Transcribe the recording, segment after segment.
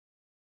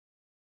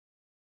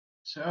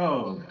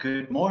So,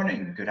 good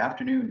morning, good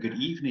afternoon, good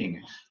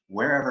evening,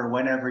 wherever,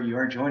 whenever you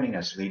are joining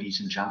us,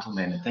 ladies and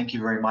gentlemen. Thank you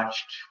very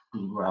much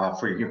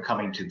for your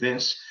coming to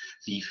this,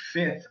 the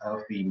fifth of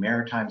the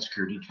Maritime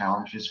Security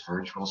Challenges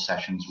Virtual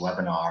Sessions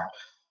webinar.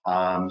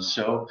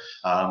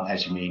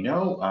 As you may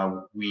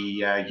know,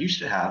 we used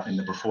to have in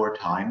the before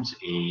times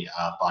a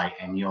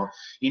biennial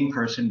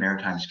in-person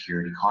maritime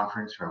security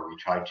conference where we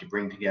tried to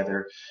bring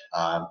together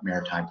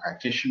maritime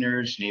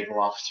practitioners,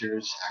 naval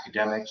officers,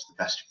 academics, the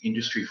best of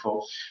industry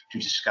folk to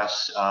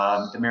discuss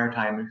the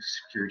maritime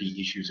security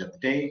issues of the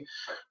day.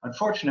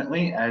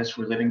 Unfortunately, as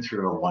we're living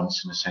through a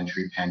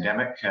once-in-a-century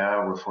pandemic,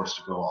 we're forced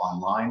to go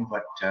online,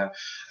 but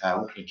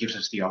it gives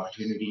us the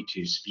opportunity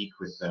to speak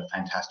with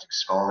fantastic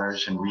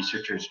scholars and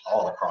researchers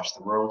all across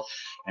the world,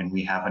 and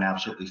we have an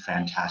absolutely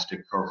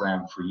fantastic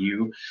program for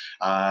you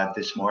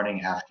this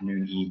morning,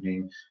 afternoon,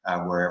 evening,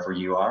 wherever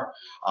you are.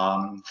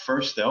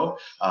 First, though,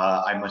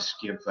 I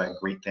must give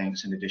great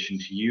thanks in addition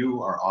to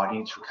you, our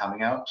audience, for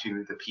coming out,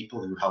 to the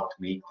people who helped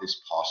make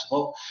this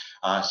possible.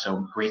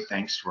 So great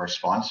thanks to our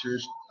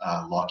sponsors,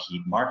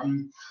 Lockheed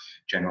Martin,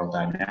 General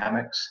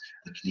Dynamics,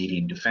 the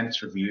Canadian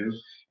Defence Review,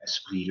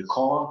 Esprit de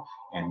Corps,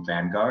 and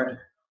Vanguard.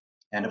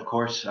 And of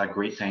course,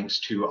 great thanks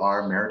to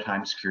our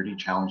Maritime Security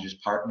Challenges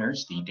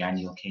partners, the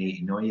Daniel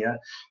K. Inouye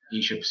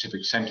Asia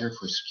Pacific Centre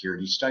for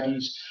Security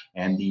Studies,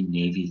 and the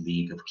Navy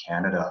League of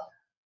Canada.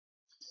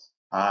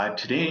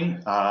 Today,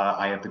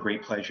 I have the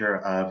great pleasure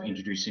of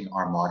introducing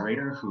our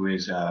moderator, who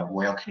is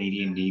Royal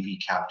Canadian Navy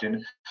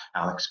Captain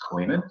Alex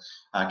Kooiman.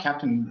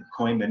 Captain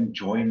Kooiman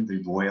joined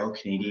the Royal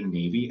Canadian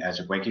Navy as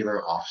a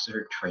regular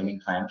officer training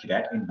plan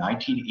cadet in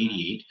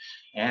 1988,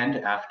 and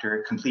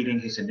after completing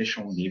his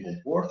initial naval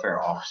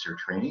warfare officer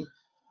training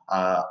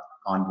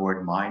on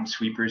board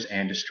minesweepers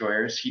and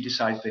destroyers, he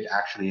decided that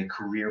actually a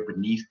career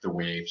beneath the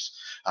waves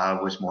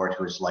was more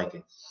to his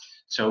liking.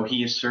 So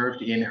he has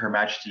served in Her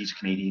Majesty's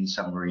Canadian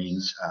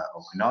submarines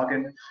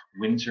Okanagan,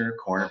 Windsor,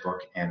 Corner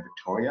Brook, and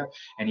Victoria,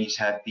 and he's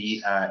had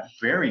the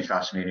very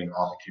fascinating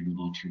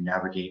opportunity to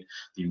navigate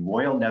the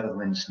Royal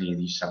Netherlands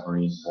Navy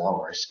submarine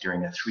Walrus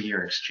during a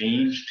 3-year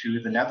exchange to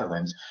the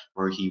Netherlands,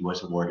 where he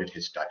was awarded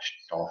his Dutch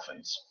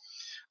Dolphins.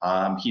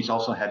 He's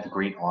also had the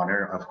great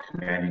honor of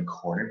commanding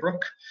Corner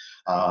Brook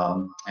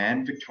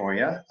and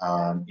Victoria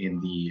in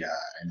the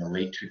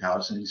late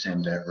 2000s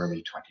and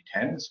early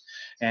 2010s.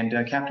 And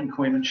Captain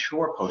Kooiman's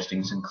shore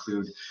postings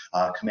include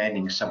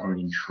commanding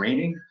submarine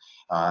training.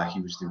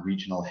 He was the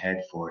regional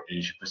head for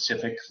Asia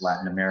Pacific,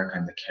 Latin America,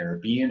 and the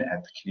Caribbean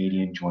at the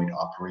Canadian Joint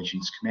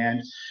Operations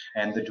Command,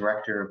 and the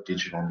director of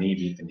Digital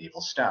Navy at the Naval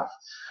Staff.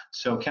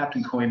 So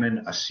Captain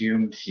Kooiman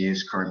assumed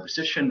his current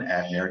position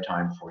at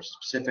Maritime Forces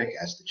Pacific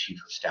as the Chief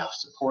of Staff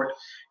Support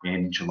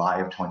in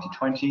July of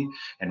 2020,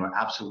 and we're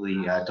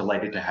absolutely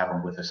delighted to have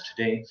him with us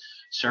today.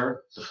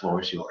 Sir, the floor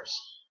is yours.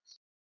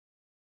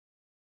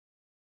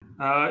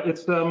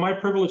 It's my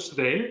privilege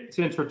today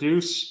to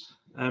introduce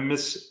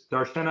Ms.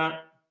 Darshana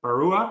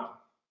Baruah,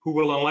 who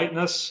will enlighten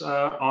us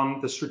on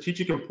the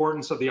strategic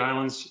importance of the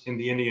islands in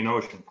the Indian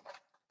Ocean.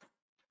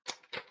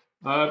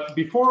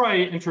 Before I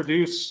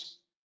introduce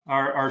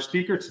our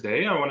speaker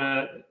today, I want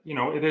to,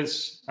 it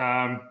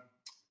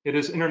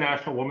is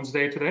International Women's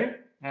Day today,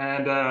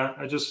 and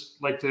I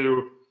just like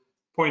to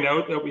point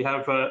out that we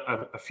have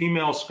a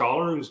female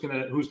scholar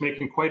who's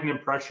making quite an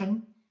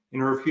impression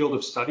in her field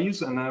of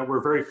studies, and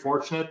we're very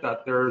fortunate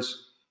that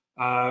there's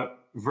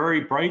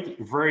very bright,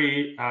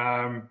 very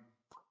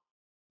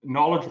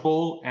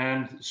knowledgeable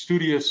and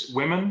studious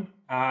women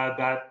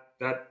that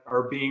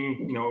are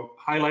being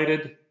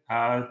highlighted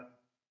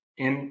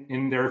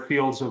in their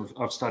fields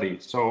of study.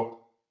 So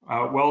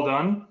well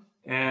done.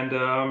 And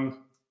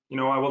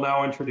I will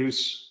now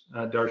introduce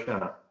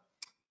Darshana.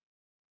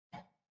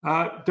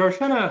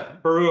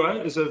 Darshana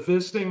Baruah is a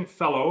visiting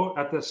fellow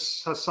at the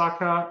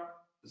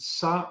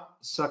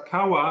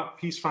Sakawa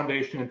Peace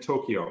Foundation in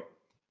Tokyo,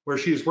 where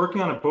she is working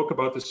on a book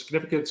about the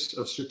significance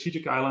of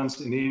strategic islands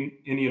in the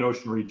Indian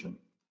Ocean region.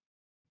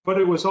 But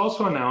it was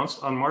also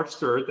announced on March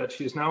 3rd that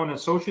she is now an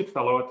associate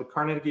fellow at the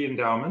Carnegie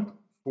Endowment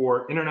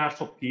for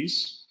International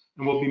Peace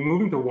and will be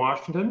moving to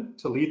Washington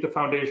to lead the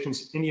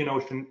Foundation's Indian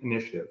Ocean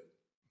Initiative.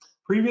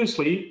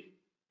 Previously,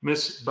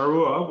 Ms.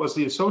 Baruah was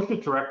the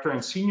Associate Director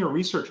and Senior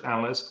Research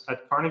Analyst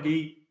at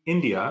Carnegie,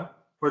 India,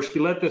 where she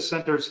led the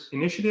Center's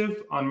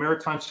Initiative on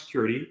Maritime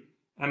Security,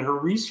 and her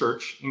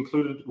research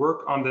included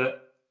work on the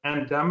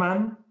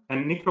Andaman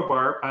and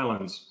Nicobar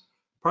Islands.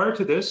 Prior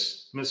to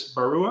this, Ms.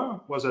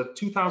 Baruah was a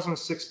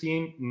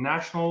 2016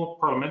 National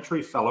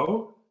Parliamentary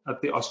Fellow at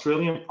the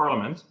Australian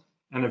Parliament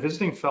and a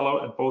visiting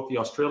fellow at both the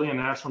Australian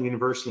National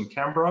University in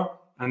Canberra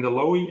and the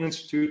Lowy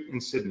Institute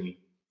in Sydney,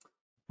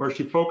 where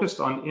she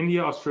focused on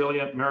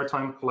India-Australia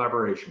maritime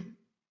collaboration.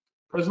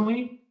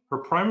 Presently, her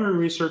primary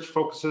research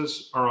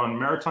focuses are on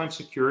maritime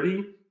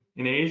security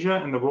in Asia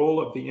and the role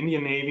of the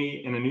Indian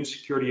Navy in a new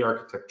security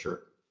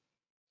architecture,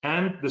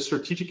 and the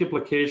strategic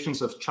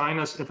implications of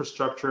China's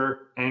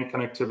infrastructure and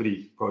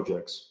connectivity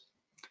projects.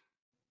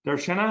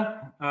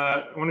 Darshana,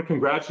 I want to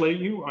congratulate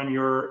you on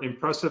your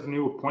impressive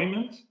new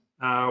appointment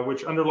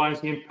which underlines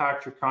the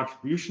impact your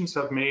contributions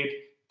have made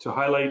to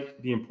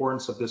highlight the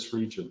importance of this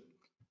region.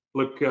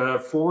 Look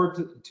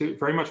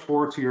very much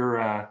forward to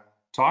your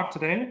talk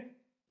today.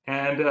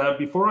 And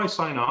before I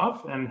sign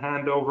off and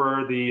hand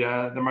over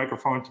the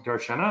microphone to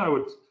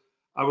Darshana,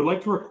 I would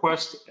like to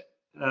request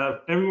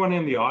everyone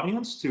in the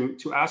audience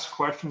to ask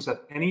questions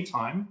at any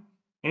time.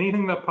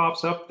 Anything that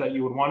pops up that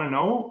you would want to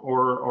know,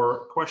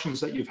 or questions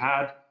that you've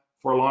had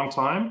for a long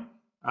time,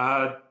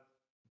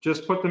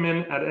 just put them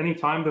in at any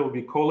time. They will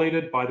be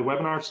collated by the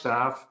webinar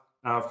staff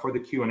for the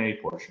Q&A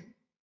portion.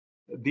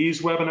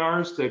 These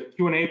webinars, the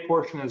Q&A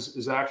portion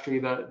is actually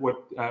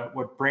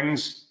what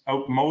brings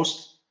out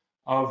most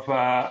of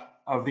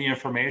the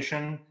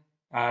information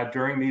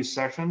during these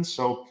sessions.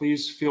 So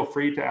please feel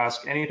free to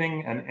ask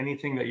anything and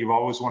anything that you've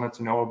always wanted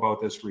to know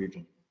about this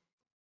region.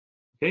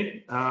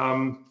 Okay,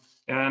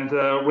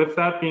 with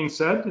that being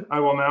said, I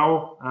will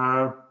now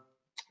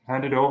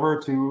hand it over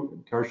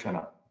to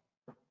Darshana.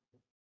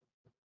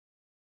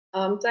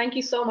 Thank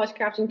you so much,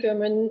 Captain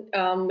Kooiman,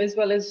 as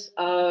well as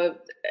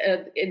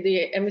in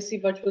the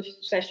MSC virtual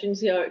sessions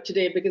here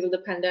today because of the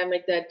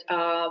pandemic that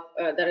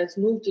has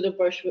moved to the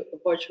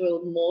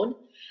virtual mode.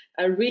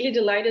 I'm really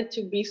delighted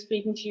to be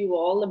speaking to you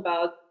all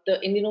about the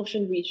Indian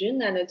Ocean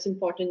region and its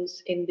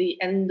importance and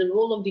the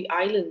role of the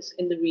islands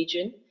in the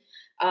region.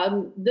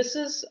 This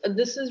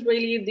is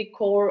really the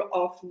core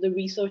of the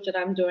research that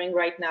I'm doing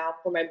right now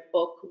for my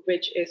book,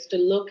 which is to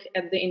look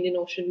at the Indian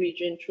Ocean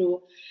region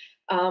through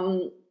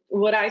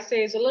what I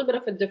say is a little bit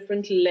of a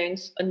different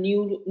lens, a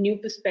new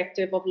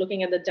perspective of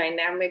looking at the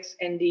dynamics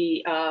and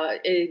the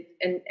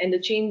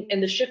change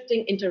and the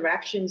shifting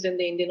interactions in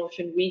the Indian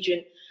Ocean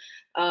region.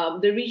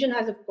 The region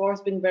has, of course,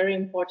 been very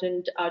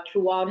important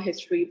throughout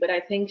history, but I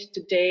think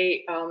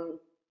today,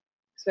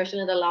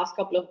 especially in the last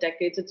couple of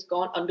decades, it's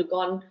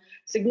undergone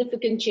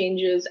significant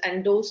changes,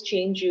 and those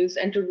changes,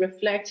 and to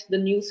reflect the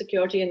new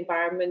security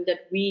environment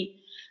that we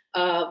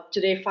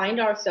today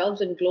find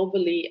ourselves in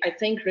globally, I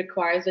think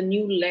requires a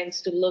new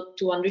lens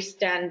to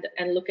understand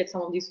and look at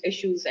some of these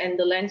issues. And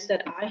the lens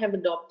that I have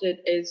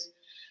adopted is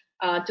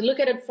to look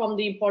at it from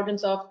the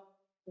importance of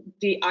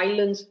the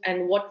islands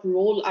and what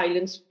role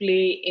islands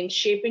play in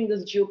shaping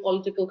this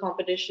geopolitical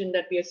competition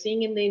that we are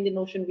seeing in the Indian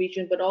Ocean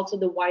region, but also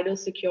the wider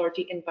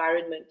security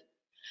environment.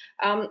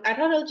 I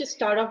thought I'll just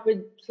start off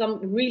with some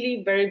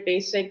really very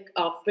basic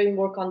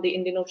framework on the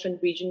Indian Ocean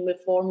region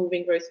before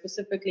moving very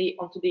specifically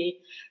onto the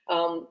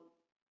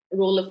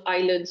role of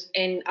islands.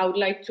 And I would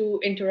like to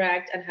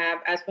interact and have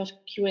as much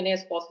Q&A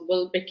as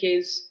possible,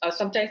 because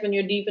sometimes when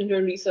you're deep into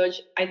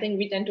research, I think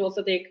we tend to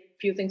also take a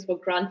few things for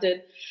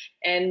granted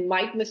and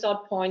might miss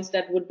out points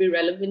that would be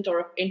relevant or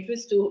of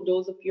interest to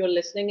those of you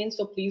listening in.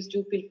 So please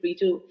do feel free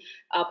to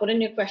put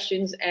in your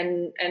questions,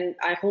 and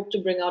I hope to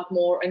bring out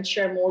more and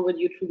share more with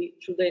you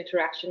through the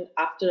interaction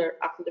after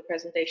the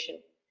presentation.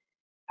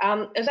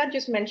 As I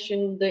just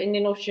mentioned, the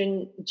Indian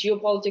Ocean,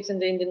 geopolitics in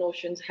the Indian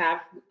Oceans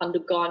have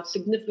undergone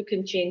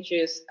significant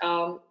changes,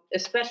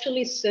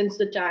 especially since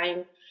the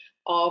time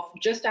of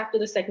just after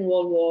the Second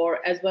World War,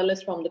 as well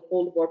as from the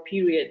Cold War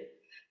period.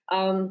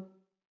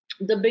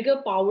 The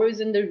bigger powers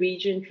in the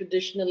region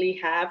traditionally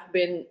have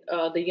been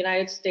the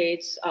United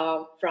States,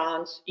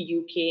 France,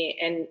 UK,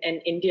 and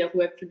India,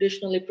 who have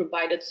traditionally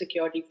provided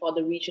security for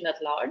the region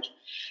at large.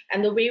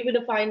 And the way we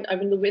define,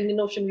 the Indian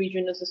Ocean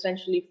region is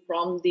essentially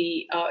from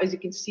the, as you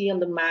can see on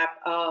the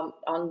map,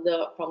 from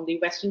the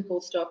western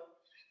coast of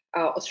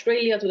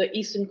Australia to the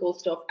eastern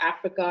coast of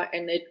Africa,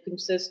 and it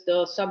consists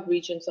the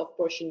sub-regions of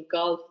Persian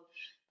Gulf,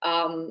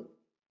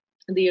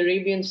 the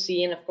Arabian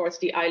Sea, and of course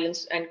the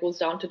islands, and goes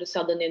down to the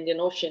southern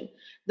Indian Ocean.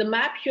 The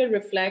map here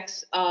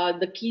reflects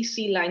the key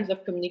sea lines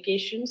of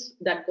communications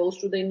that goes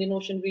through the Indian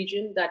Ocean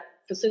region that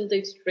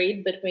facilitates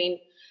trade between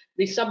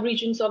the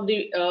subregions of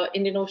the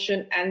Indian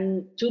Ocean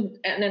and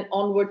then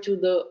onward to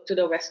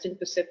the Western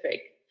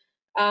Pacific.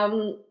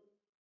 In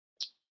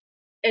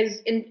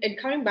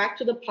coming back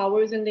to the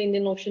powers in the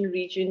Indian Ocean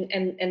region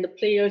and the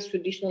players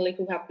traditionally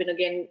who have been,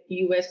 again,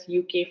 US,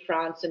 UK,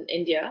 France, and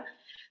India,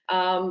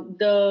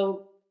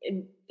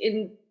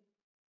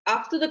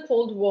 after the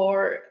Cold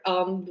War,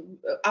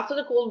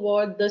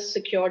 the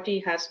security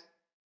has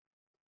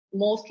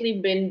mostly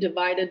been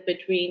divided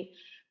between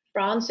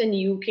France and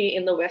UK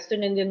in the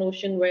Western Indian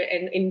Ocean,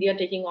 and India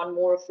taking on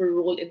more of a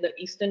role in the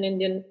Eastern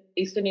Indian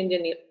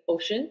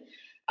Ocean.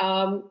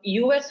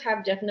 US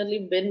have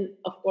definitely been,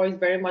 of course,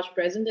 very much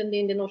present in the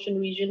Indian Ocean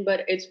region,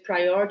 but its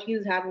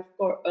priorities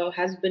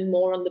has been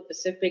more on the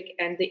Pacific,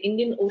 and the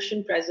Indian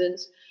Ocean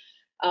presence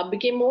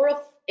became more of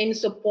in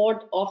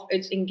support of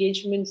its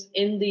engagements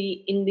in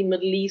the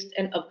Middle East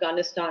and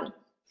Afghanistan.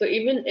 So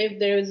even if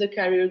there is a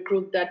carrier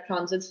group that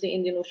transits the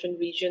Indian Ocean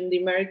region, the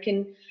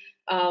American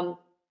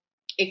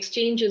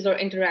exchanges or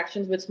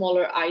interactions with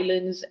smaller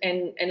islands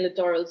and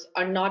littorals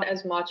are not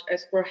as much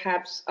as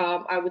perhaps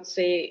I would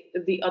say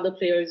the other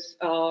players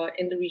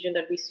in the region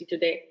that we see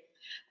today.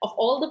 Of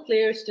all the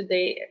players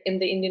today in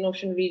the Indian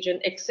Ocean region,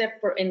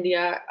 except for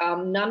India,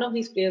 none of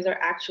these players are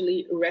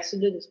actually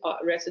residents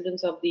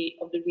of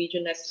the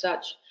region as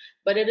such.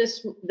 But it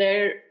is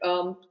their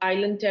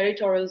island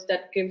territories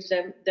that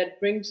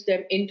brings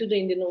them into the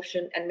Indian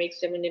Ocean and makes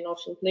them Indian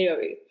Ocean player.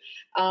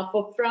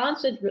 For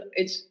France,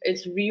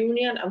 it's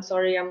Reunion. I'm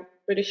sorry, I'm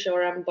pretty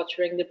sure I'm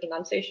butchering the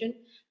pronunciation.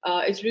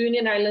 It's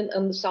Reunion Island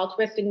on the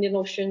southwest Indian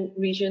Ocean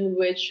region,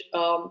 which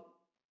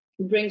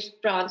brings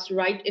France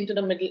right into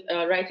the middle,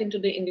 right into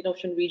the Indian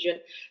Ocean region.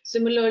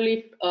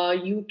 Similarly,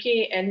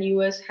 UK and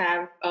US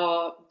have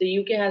the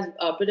UK has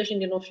British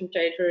Indian Ocean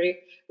territory,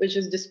 which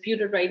is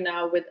disputed right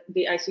now with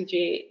the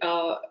ICJ,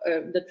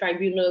 the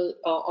tribunal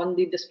on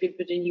the dispute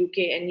between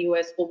UK and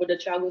US over the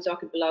Chagos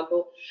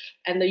Archipelago,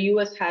 and the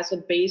US has a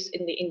base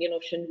in the Indian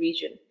Ocean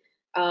region.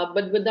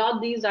 But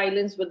without these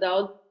islands,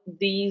 without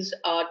these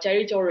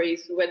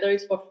territories, whether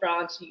it's for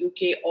France,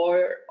 UK,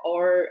 or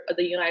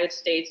the United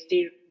States,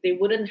 they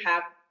wouldn't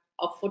have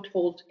a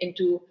foothold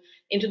into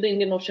the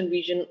Indian Ocean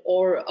region,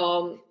 or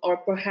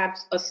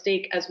perhaps a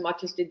stake as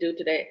much as they do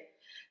today.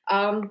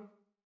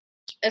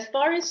 As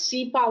far as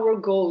sea power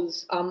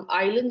goes,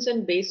 islands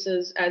and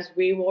bases as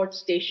wayward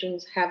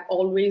stations have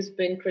always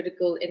been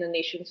critical in a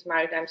nation's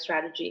maritime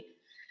strategy.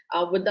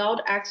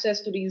 Without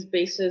access to these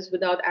bases,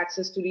 without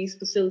access to these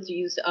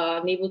facilities,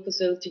 naval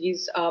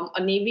facilities,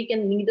 a navy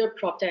can neither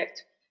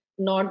protect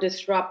nor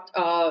disrupt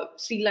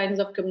sea lines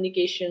of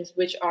communications,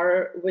 which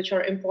are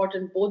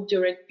important both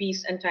during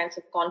peace and times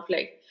of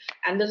conflict.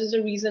 And this is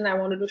the reason I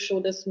wanted to show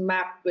this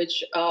map,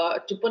 which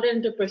to put it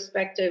into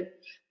perspective,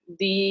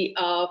 the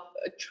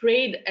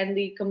trade and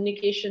the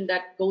communication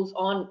that goes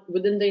on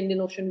within the Indian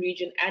Ocean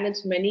region and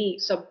its many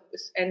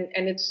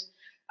its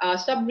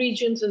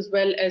sub-regions, as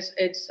well as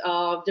its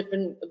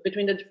different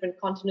between the different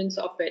continents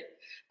of it.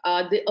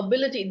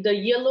 The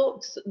yellow,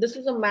 this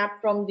is a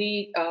map from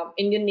the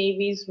Indian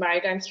Navy's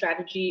maritime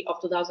strategy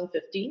of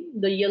 2015.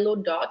 The yellow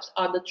dots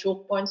are the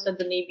choke points that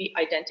the Navy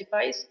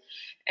identifies.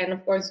 And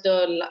of course,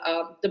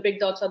 the big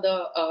dots are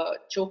the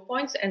choke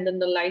points, and then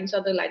the lines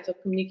are the lines of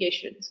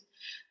communications.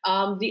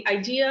 The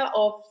idea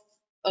of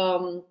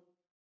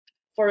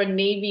for a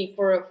navy,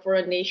 for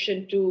a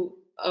nation to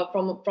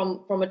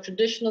from a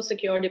traditional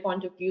security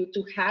point of view,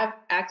 to have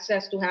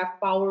access, to have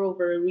power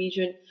over a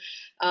region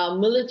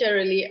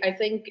militarily, I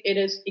think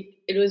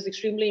it was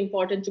extremely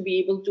important to be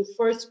able to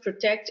first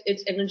protect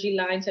its energy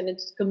lines and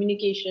its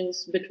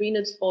communications between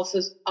its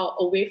forces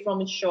away from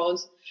its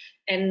shores,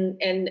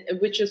 and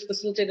which is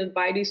facilitated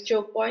by these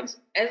choke points,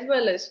 as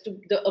well as to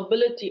the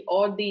ability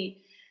or the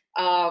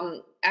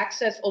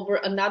access over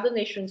another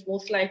nation's,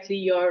 most likely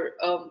your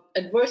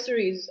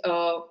adversaries'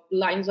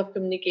 lines of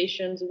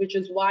communications, which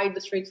is why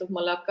the Straits of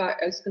Malacca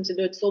is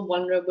considered so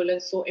vulnerable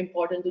and so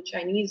important to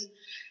Chinese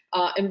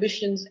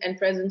ambitions and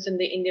presence in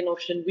the Indian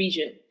Ocean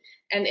region.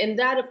 And in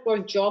that, of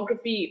course,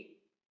 geography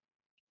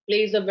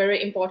plays a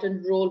very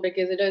important role,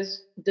 because it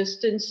is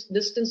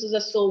distances are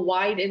so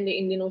wide in the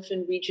Indian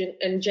Ocean region,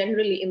 and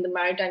generally in the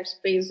maritime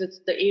space,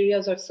 the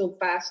areas are so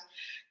vast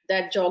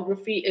that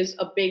geography is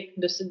a big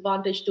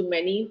disadvantage to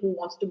many who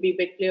wants to be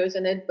big players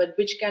in it, but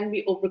which can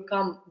be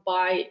overcome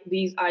by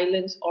these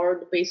islands or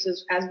the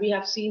bases, as we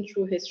have seen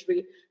through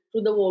history,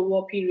 through the World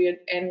War period,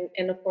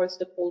 and of course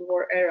the Cold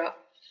War era.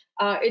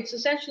 It's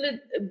essentially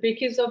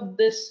because of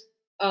this,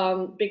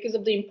 because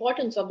of the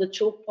importance of the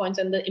choke points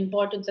and the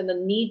importance and the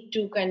need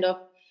to kind of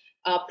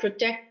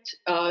protect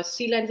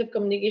sea lines of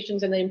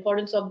communications, and the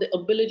importance of the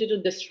ability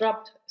to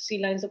disrupt sea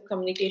lines of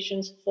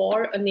communications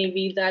for a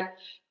navy, that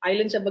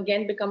islands have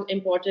again become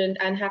important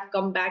and have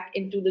come back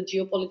into the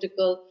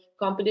geopolitical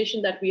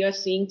competition that we are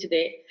seeing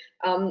today.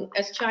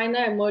 As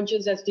China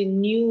emerges as the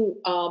new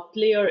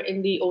player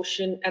in the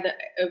ocean,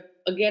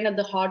 again at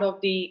the heart of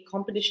the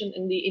competition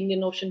in the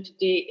Indian Ocean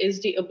today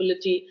is the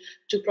ability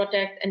to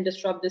protect and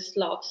disrupt these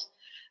slots.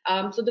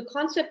 So the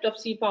concept of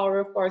sea power,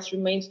 of course,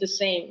 remains the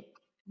same,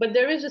 but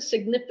there is a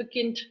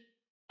significant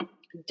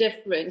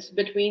difference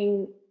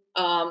between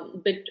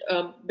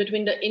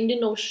the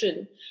Indian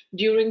Ocean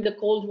during the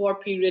Cold War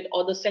period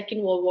or the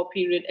Second World War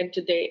period and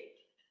today.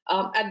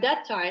 At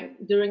that time,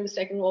 during the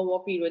Second World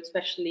War period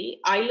especially,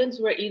 islands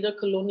were either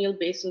colonial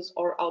bases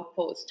or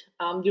outposts.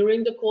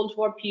 During the Cold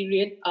War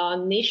period,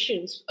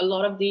 nations, a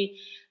lot of the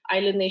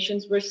island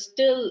nations were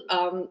still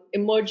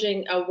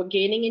emerging, were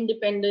gaining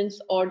independence,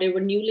 or they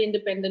were newly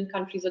independent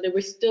countries, or they were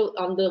still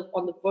on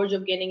the verge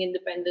of gaining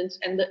independence.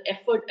 And the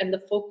effort and the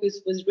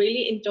focus was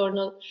really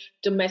internal,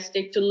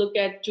 domestic,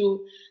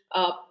 to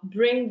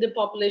bring the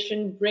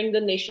population, bring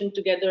the nation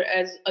together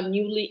as a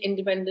newly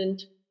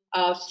independent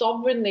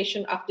sovereign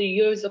nation after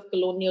years of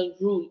colonial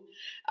rule.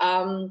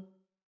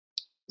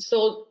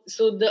 So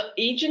the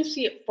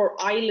agency for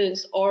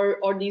islands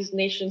or these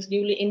nations,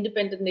 newly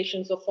independent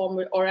nations or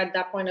former, or at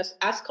that point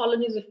as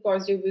colonies, of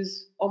course, there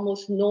was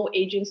almost no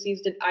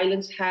agencies that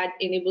islands had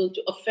in able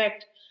to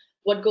affect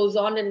what goes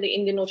on in the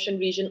Indian Ocean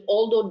region,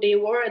 although they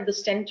were at the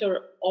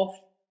center of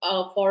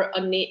for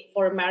a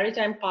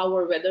maritime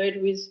power, whether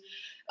it was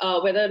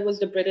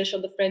the British or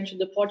the French or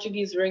the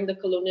Portuguese during the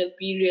colonial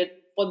period,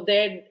 for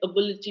their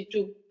ability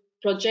to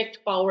project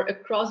power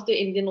across the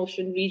Indian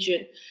Ocean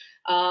region.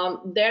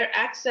 Their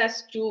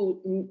access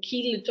to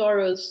key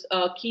littorals,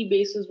 key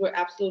bases were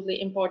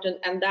absolutely important,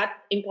 and that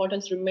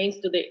importance remains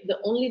today. The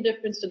only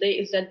difference today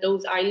is that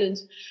those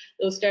islands,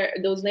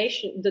 those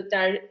nations, the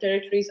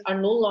territories are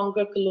no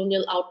longer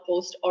colonial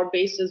outposts or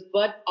bases,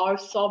 but are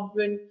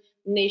sovereign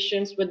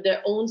nations with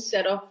their own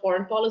set of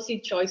foreign policy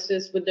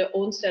choices, with their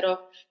own set of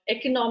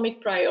economic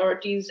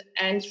priorities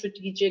and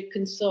strategic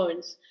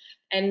concerns.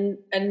 And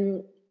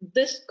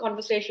this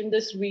conversation,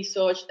 this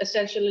research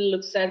essentially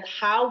looks at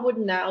how would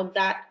now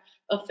that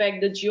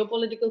affect the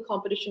geopolitical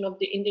competition of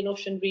the Indian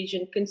Ocean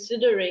region,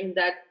 considering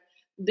that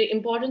the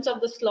importance of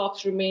the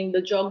slots remain,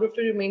 the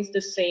geography remains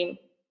the same,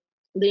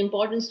 the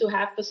importance to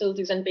have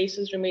facilities and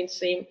bases remains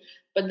same,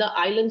 but the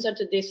islands are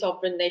today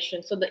sovereign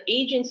nations. So the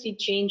agency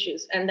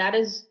changes, and that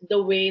is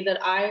the way that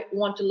I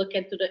want to look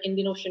into the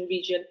Indian Ocean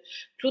region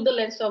through the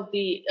lens of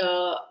the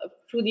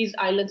through these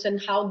islands,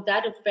 and how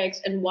that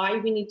affects and why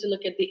we need to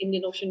look at the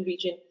Indian Ocean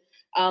region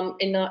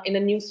in a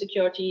new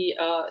security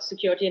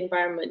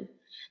environment.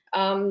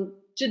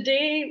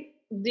 Today,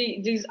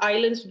 these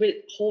islands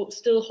will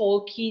still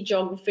hold key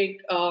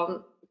geographic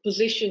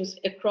positions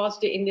across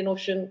the Indian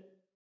Ocean.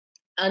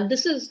 And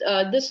this is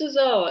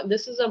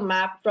a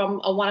map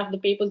from one of the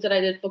papers that I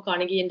did for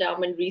Carnegie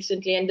Endowment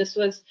recently, and this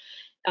was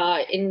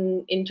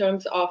in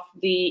terms of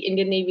the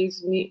Indian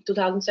Navy's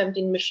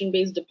 2017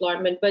 mission-based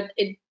deployment. But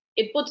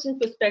it puts in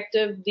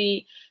perspective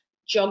the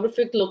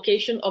geographic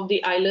location of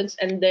the islands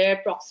and their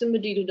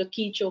proximity to the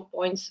key choke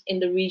points in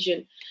the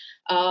region.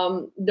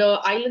 The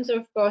islands are,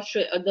 of course,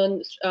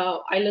 the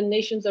island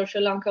nations are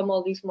Sri Lanka,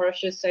 Maldives,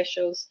 Mauritius,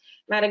 Seychelles,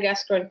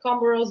 Madagascar, and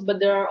Comoros, but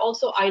there are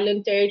also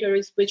island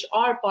territories which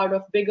are part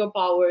of bigger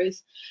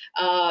powers,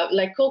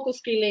 like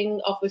Cocos-Keeling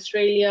of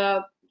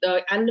Australia,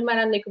 the Andaman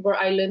and Nicobar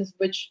Islands,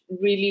 which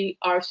really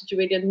are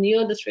situated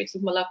near the Straits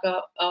of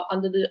Malacca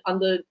under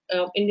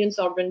Indian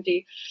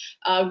sovereignty.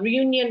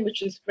 Reunion,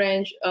 which is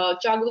French,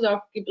 Chagos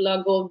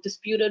Archipelago,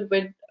 disputed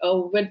with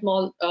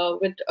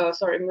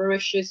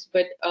Mauritius,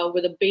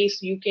 with a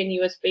base, UK and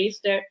US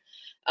base there.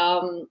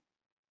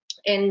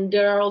 And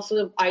there are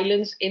also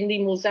islands in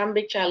the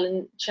Mozambique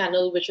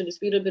channel, which are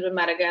disputed between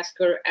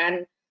Madagascar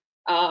and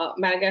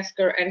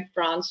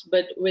France,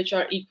 but which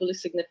are equally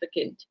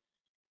significant.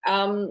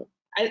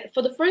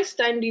 For the first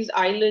time, these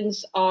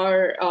islands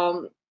are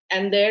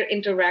and their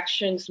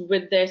interactions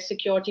with their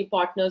security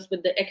partners,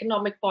 with the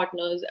economic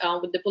partners,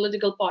 with the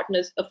political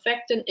partners,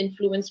 affect and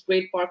influence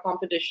great power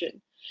competition.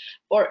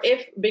 Or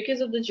if,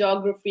 because of the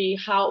geography,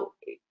 how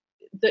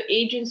the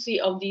agency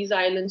of these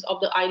islands,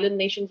 of the island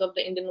nations of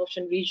the Indian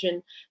Ocean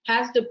region,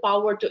 has the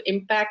power to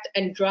impact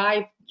and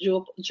drive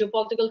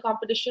geopolitical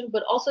competition,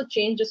 but also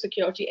change the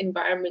security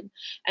environment.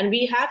 And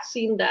we have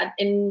seen that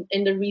in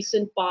the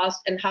recent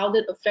past, and how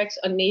that affects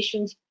a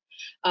nation's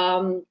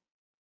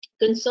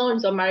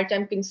concerns or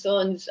maritime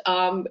concerns.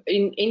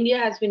 In India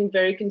has been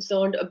very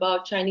concerned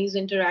about Chinese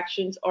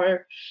interactions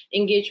or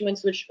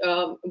engagements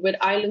with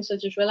islands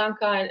such as Sri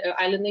Lanka,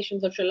 island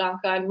nations of Sri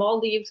Lanka and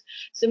Maldives.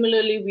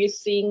 Similarly, we're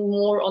seeing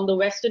more on the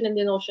Western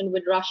Indian Ocean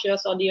with Russia,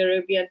 Saudi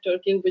Arabia, and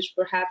Turkey, which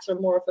perhaps are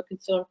more of a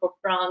concern for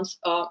France,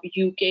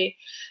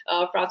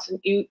 France and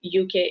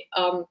UK.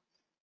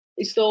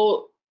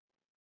 So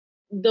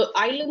the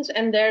islands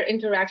and their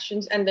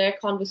interactions and their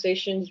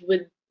conversations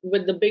with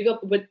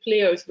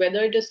players,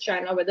 whether it is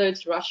China, whether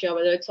it's Russia,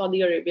 whether it's Saudi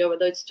Arabia,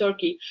 whether it's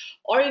Turkey,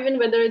 or even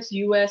whether it's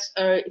US,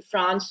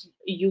 France,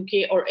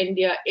 UK, or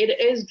India,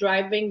 it is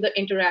driving the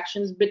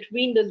interactions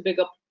between these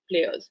bigger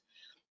players.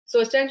 So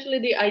essentially,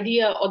 the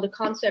idea or the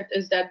concept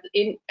is that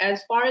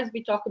as far as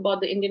we talk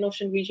about the Indian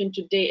Ocean region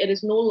today, it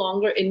is no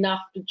longer enough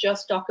to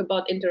just talk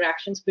about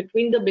interactions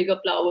between the bigger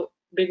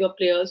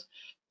players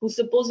who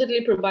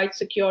supposedly provide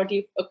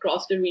security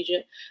across the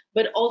region,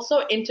 but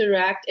also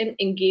interact and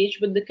engage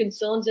with the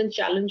concerns and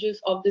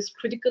challenges of this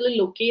critically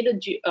located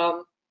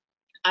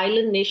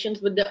island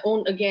nations with their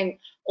own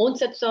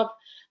sets of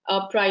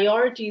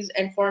priorities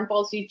and foreign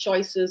policy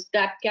choices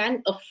that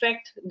can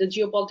affect the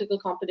geopolitical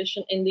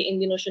competition in the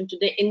Indian Ocean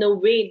today in a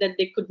way that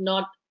they could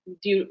not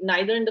do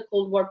neither in the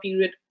Cold War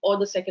period or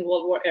the Second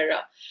World War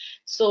era.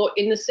 So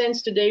in a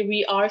sense, today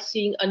we are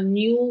seeing a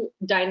new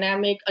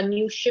dynamic, a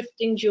new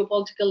shifting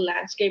geopolitical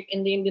landscape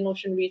in the Indian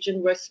Ocean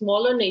region, where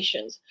smaller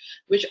nations,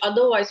 which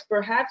otherwise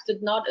perhaps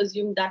did not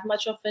assume that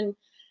much of an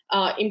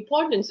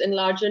importance in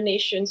larger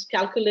nations'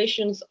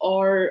 calculations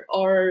or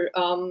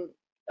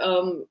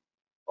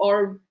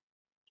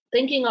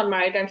thinking on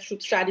maritime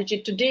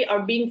strategy, today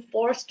are being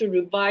forced to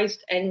revise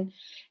and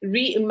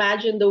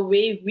reimagine the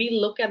way we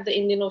look at the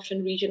Indian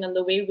Ocean region and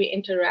the way we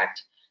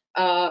interact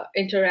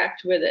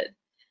with it.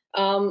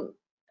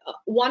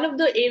 One of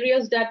the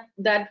areas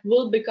that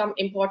will become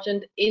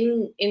important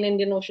in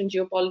Indian Ocean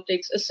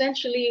geopolitics,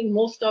 essentially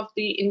most of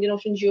the Indian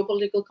Ocean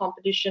geopolitical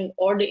competition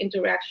or the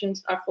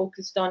interactions are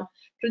focused on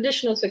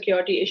traditional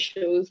security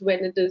issues,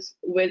 when it is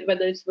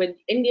whether it's with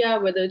India,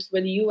 whether it's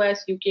with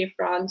US, UK,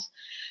 France,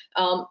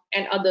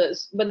 and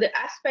others. But the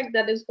aspect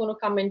that is going to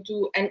come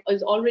into and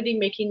is already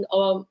making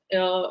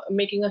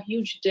a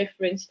huge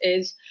difference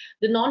is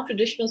the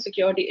non-traditional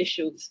security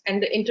issues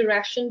and the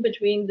interaction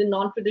between the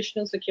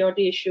non-traditional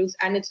security issues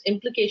and its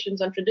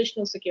implications on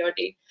traditional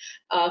security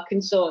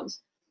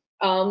concerns.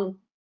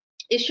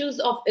 Issues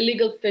of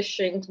illegal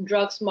fishing,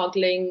 drug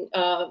smuggling,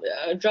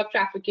 drug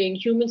trafficking,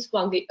 human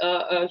smuggling,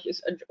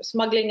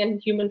 smuggling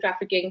and human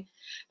trafficking,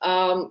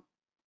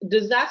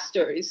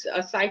 disasters,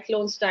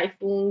 cyclones,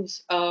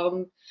 typhoons,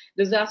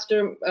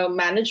 disaster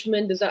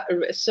management,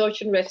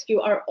 search and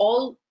rescue are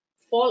all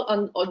fall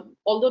on,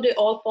 although they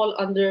all fall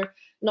under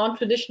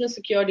non-traditional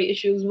security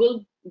issues,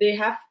 they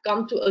have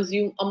come to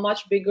assume a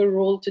much bigger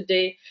role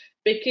today,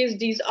 because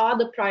these are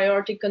the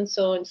priority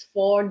concerns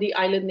for the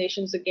island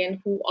nations,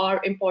 again, who are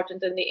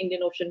important in the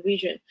Indian Ocean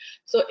region.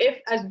 So if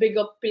as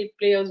bigger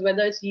players,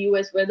 whether it's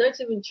US, whether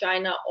it's even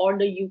China or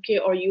the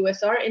UK or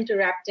US, are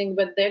interacting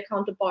with their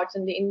counterparts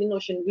in the Indian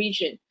Ocean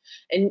region,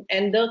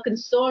 and the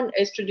concern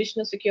is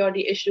traditional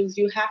security issues,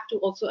 you have to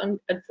also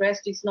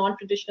address these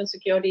non-traditional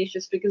security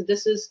issues, because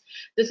this is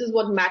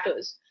what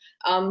matters.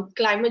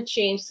 Climate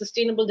change,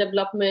 sustainable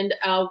development,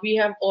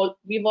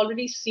 we've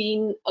already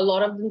seen a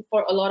lot of them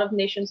for a lot of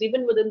nations,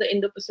 even within the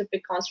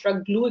Indo-Pacific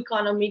construct, blue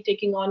economy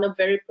taking on a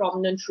very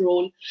prominent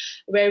role,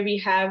 where we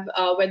have,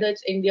 whether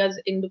it's India's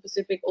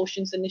Indo-Pacific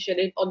Oceans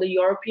Initiative or the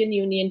European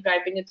Union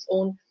driving its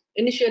own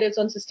initiatives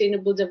on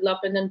sustainable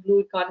development and blue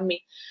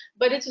economy.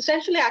 But it's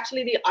essentially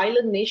actually the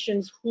island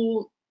nations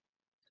who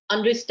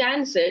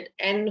understands it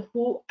and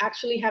who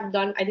actually have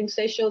done, I think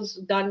Seychelles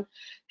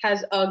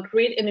has a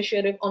great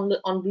initiative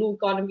on blue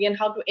economy and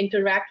how to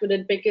interact with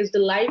it, because the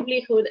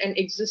livelihood and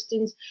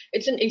existence,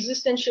 it's an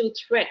existential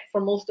threat for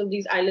most of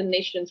these island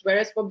nations,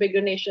 whereas for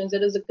bigger nations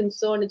it is a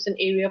concern, it's an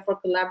area for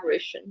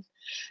collaboration.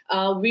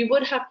 We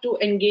would have to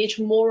engage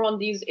more on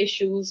these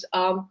issues,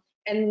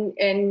 and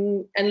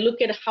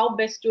look at how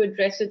best to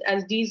address it,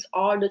 as these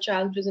are the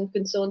challenges and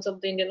concerns of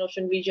the Indian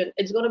Ocean region.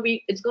 It's going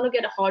to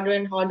get harder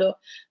and harder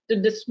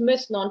to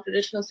dismiss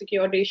non-traditional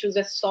security issues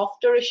as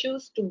softer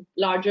issues to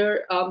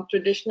larger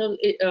traditional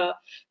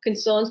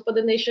concerns for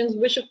the nations,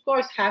 which of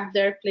course have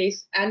their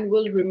place and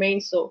will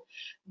remain so.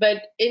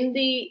 But in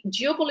the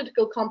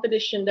geopolitical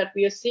competition that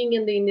we are seeing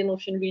in the Indian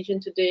Ocean region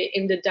today,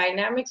 in the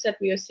dynamics that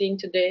we are seeing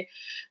today,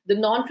 the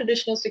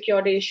non-traditional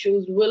security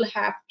issues will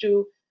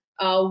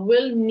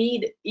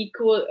need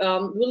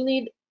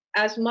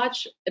as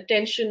much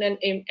attention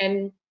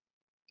and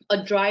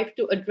a drive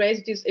to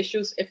address these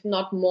issues, if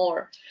not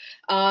more.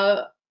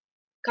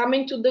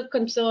 Coming to the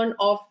concern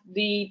of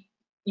the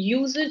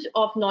usage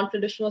of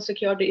non-traditional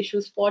security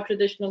issues for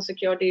traditional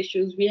security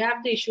issues, we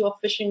have the issue of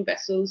fishing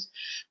vessels,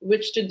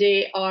 which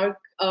today are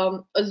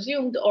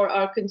assumed or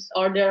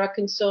there are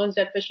concerns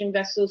that fishing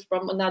vessels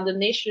from another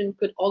nation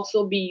could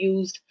also be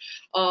used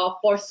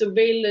for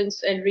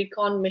surveillance and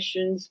recon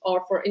missions,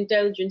 or for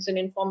intelligence and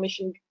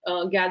information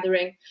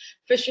gathering.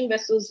 Fishing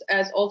vessels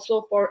as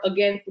also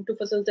to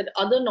facilitate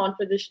other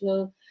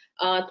non-traditional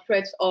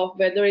threats of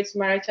whether it's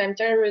maritime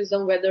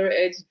terrorism, whether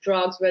it's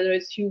drugs, whether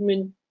it's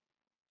human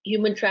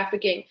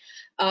trafficking.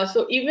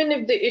 So even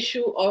if the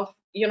issue of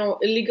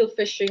illegal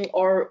fishing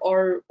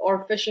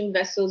or fishing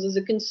vessels is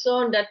a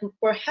concern that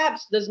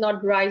perhaps does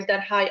not rise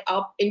that high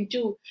up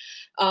into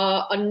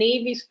a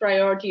navy's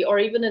priority, or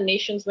even a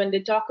nation's when they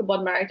talk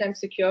about maritime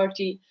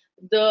security,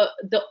 the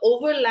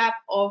overlap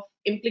of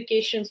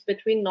implications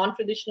between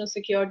non-traditional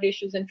security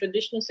issues and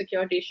traditional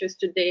security issues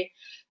today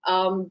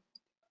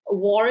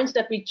warrants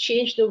that we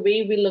change the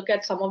way we look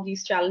at some of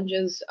these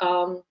challenges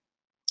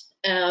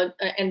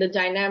and the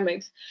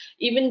dynamics.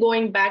 Even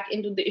going back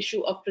into the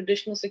issue of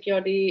traditional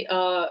security,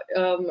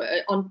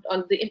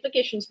 on the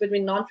implications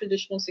between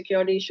non-traditional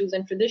security issues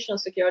and traditional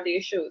security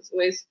issues,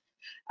 with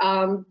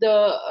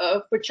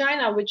for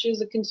China, which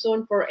is a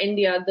concern for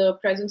India, the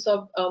presence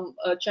of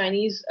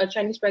Chinese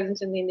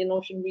presence in the Indian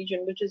Ocean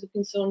region, which is a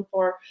concern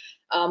for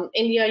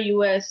India,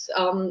 US,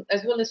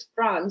 as well as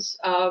France.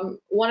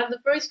 One of the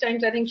first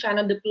times I think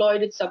China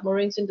deployed its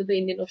submarines into the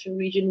Indian Ocean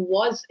region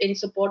was in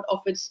support of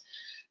its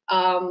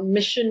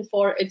mission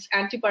for its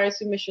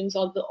anti-piracy missions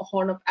on the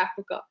Horn of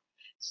Africa.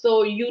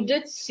 So you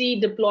did see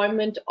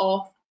deployment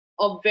of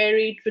a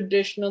very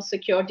traditional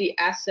security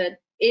asset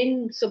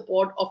in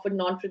support of a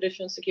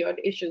non-traditional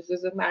security issues,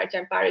 is a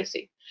maritime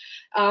piracy.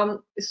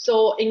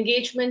 So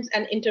engagements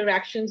and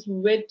interactions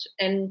with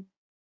and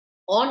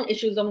on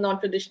issues of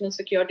non-traditional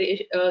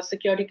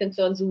security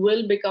concerns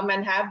will become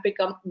and have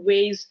become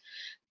ways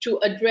to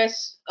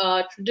address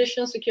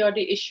traditional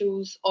security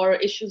issues or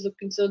issues of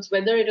concerns,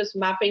 whether it is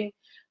mapping,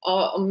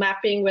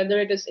 whether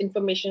it is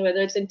information,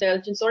 whether it's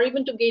intelligence, or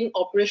even to gain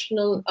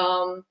operational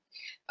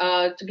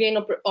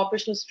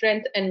operational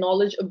strength and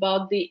knowledge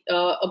about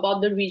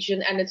the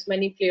region and its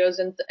many players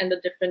and the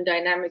different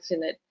dynamics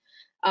in it.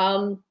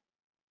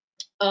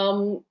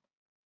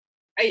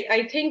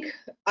 I think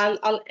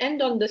I'll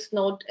end on this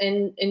note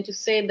and to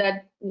say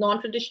that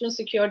non-traditional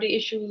security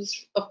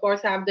issues, of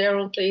course, have their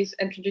own place,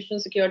 and traditional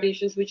security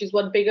issues, which is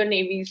what bigger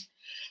navies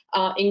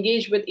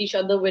engage with each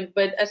other with.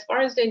 But as far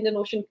as the Indian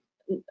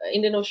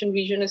Ocean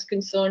region is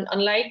concerned,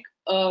 unlike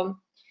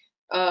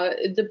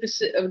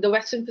the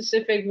Western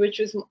Pacific, which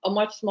is a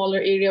much smaller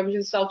area, which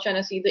is South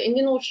China Sea, the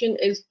Indian Ocean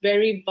is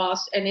very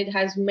vast and it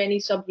has many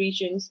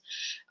subregions.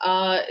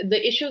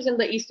 The issues in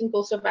the eastern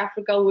coast of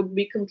Africa would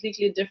be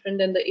completely different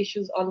than the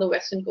issues on the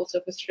western coast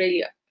of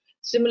Australia.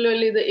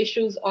 Similarly, the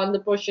issues on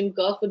the Persian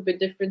Gulf would be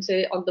different,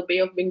 say, on the Bay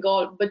of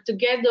Bengal. But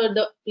together,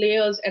 the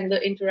players and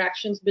the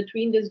interactions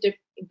between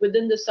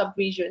within the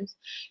subregions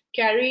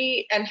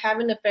carry and have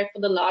an effect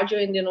for the larger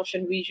Indian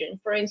Ocean region.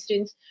 For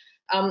instance,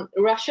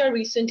 Russia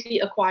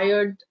recently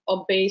acquired a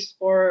base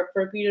for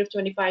a period of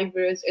 25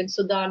 years in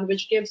Sudan,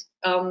 which gives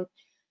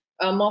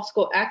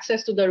Moscow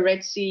access to the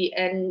Red Sea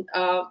and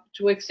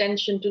to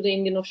extension to the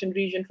Indian Ocean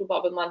region through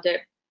Bab el-Mandeb.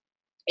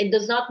 It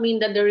does not mean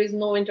that there is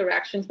no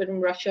interactions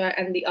between Russia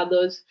and the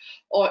others,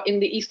 or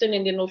in the Eastern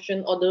Indian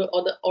Ocean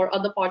or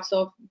other parts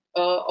of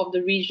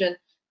the region.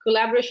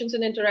 Collaborations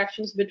and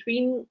interactions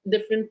between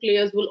different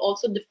players will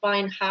also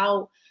define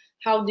how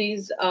the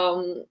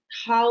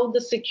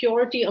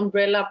security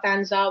umbrella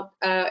pans out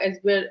as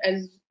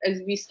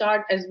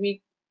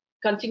we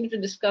continue to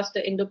discuss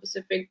the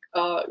Indo-Pacific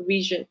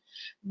region.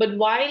 But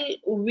while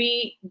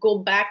we go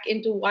back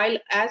into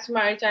as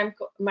maritime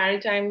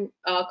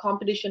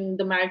competition,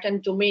 the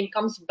maritime domain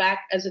comes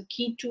back as a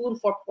key tool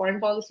for foreign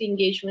policy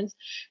engagements,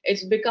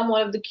 it's become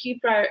one of the key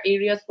prior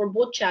areas for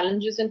both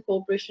challenges and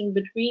cooperation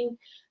between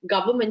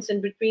governments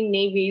and between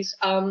navies.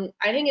 I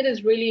think it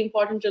is really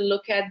important to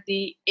look at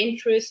the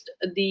interest,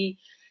 the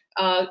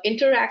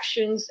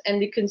interactions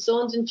and the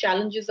concerns and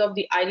challenges of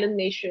the island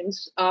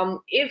nations.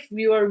 If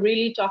we are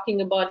really talking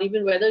about,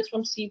 even whether it's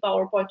from sea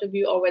power point of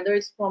view or whether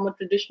it's from a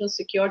traditional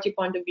security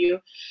point of view,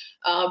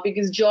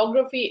 because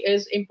geography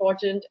is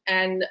important.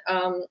 And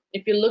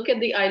if you look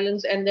at the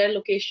islands and their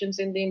locations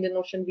in the Indian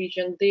Ocean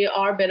region, they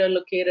are better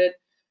located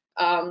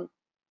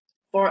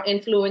for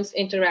influence,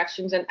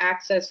 interactions, and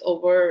access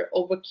over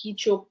key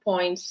choke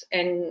points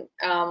and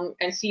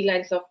sea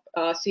lines of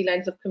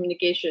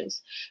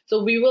communications.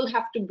 So we will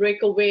have to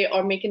break away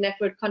or make an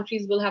effort.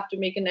 Countries will have to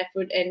make an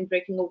effort in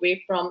breaking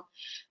away from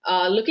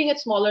looking at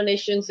smaller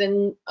nations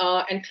and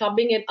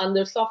clubbing it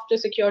under softer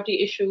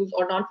security issues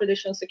or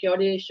non-traditional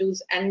security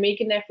issues, and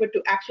make an effort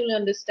to actually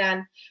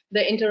understand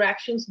the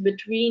interactions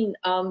between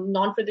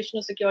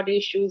non-traditional security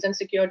issues and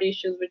security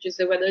issues, which is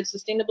whether it's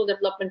sustainable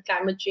development,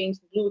 climate change,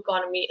 blue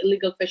economy,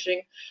 illegal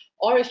fishing,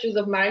 or issues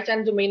of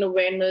maritime domain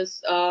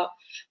awareness,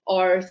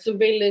 or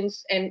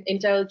surveillance and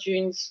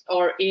intelligence,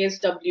 or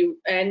ASW.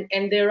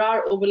 And there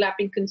are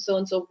overlapping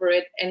concerns over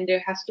it, and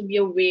there has to be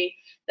a way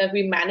that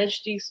we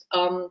manage these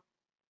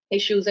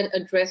issues and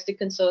address the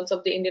concerns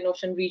of the Indian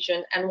Ocean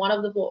region. And one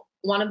of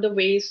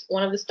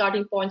the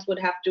starting points would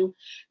have to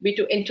be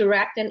to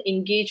interact and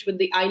engage with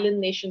the island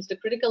nations, the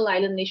critical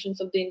island nations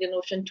of the Indian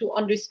Ocean, to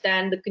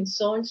understand the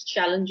concerns,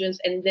 challenges,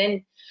 and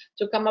then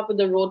to come up with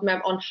a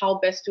roadmap on how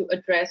best to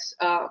address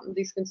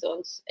these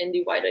concerns in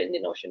the wider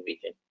Indian Ocean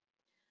region.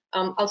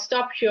 I'll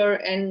stop here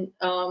and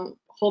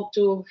hope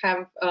to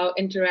have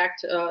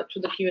interact to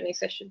the Q&A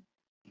session.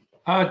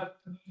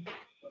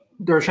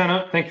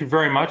 Darshana, thank you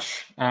very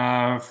much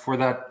for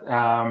that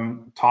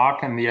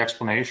talk and the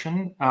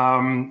explanation.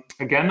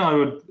 Again, I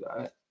would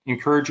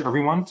encourage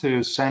everyone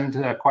to send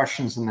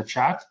questions in the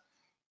chat.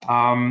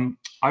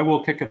 I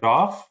will kick it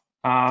off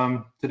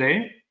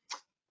today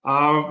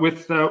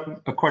with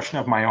a question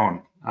of my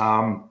own.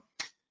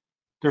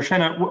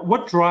 Darshana,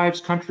 what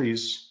drives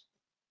countries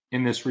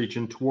in this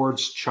region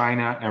towards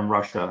China and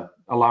Russia,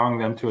 allowing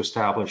them to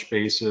establish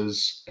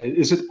bases?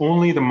 Is it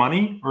only the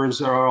money, or is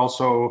there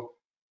also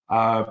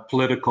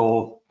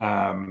political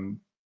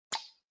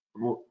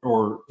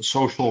or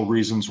social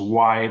reasons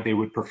why they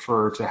would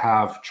prefer to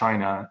have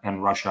China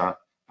and Russia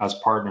as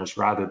partners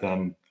rather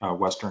than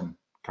Western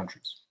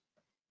countries?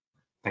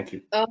 Thank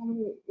you.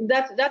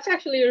 That's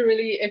actually a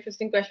really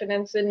interesting question,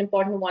 and it's an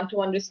important one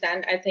to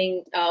understand. I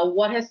think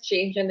what has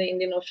changed in the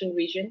Indian Ocean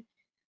region.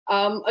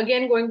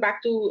 Again, going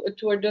back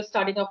toward the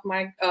starting of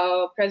my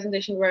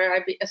presentation, where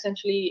I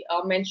essentially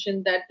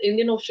mentioned that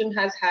Indian Ocean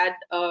has had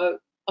a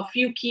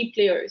few key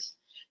players.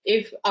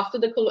 If after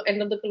the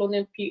end of the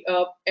colonial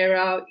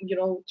era,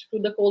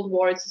 through the Cold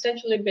War, it's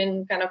essentially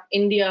been kind of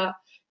India,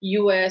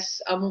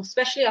 US,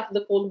 especially after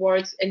the Cold War,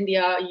 it's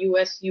India,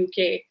 US,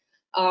 UK,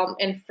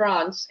 and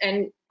France.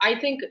 And I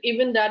think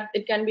even that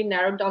it can be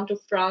narrowed down to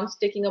France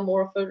taking a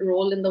more of a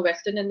role in the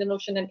Western Indian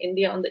Ocean and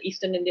India on the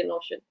Eastern Indian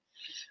Ocean,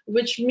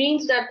 which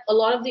means that a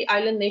lot of the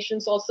island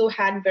nations also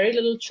had very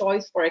little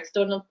choice for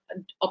external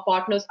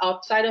partners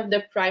outside of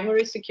their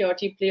primary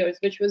security players,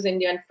 which was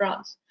India and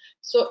France.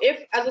 So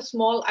if as a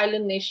small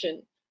island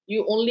nation,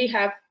 you only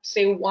have,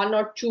 say, one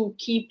or two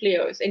key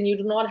players and you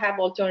do not have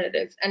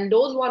alternatives, and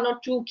those one or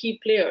two key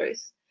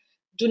players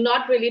do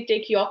not really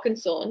take your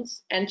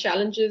concerns and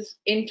challenges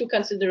into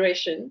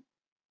consideration,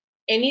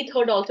 any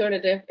third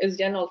alternative is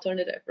an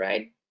alternative,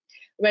 right?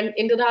 when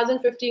in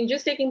 2015,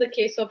 just taking the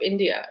case of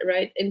India,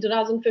 right? In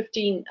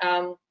 2015,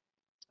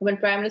 when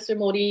Prime Minister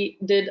Modi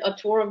did a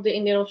tour of the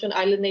Indian Ocean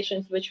island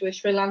nations, which were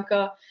Sri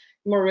Lanka,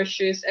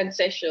 Mauritius, and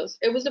Seychelles,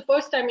 it was the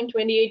first time in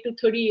 28 to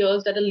 30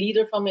 years that a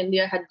leader from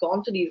India had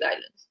gone to these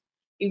islands.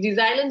 If these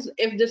islands,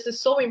 if this is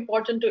so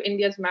important to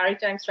India's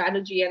maritime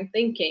strategy and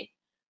thinking,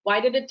 why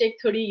did it take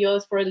 30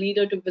 years for a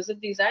leader to visit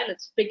these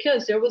islands?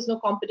 Because there was no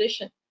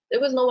competition. There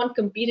was no one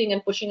competing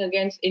and pushing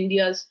against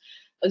India's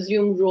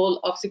assumed role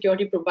of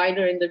security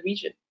provider in the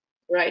region,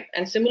 right?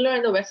 And similar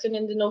in the Western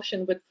Indian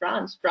Ocean with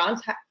France.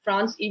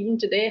 France even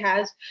today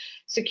has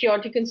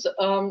security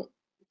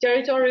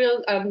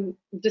territorial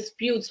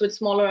disputes with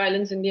smaller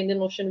islands in the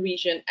Indian Ocean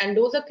region, and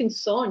those are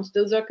concerns.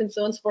 Those are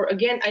concerns for,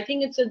 again, I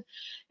think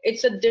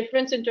it's a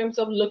difference in terms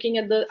of looking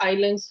at the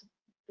islands,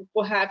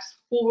 perhaps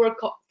who were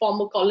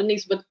former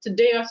colonies, but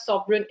today are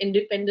sovereign,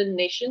 independent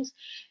nations,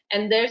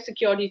 and their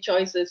security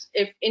choices.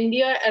 If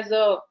India as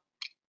a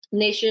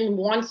nation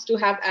wants to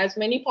have as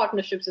many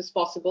partnerships as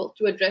possible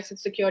to address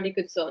its security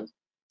concerns,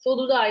 so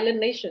do the island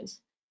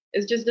nations.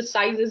 It's just the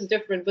size is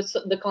different, but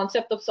the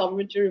concept of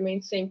sovereignty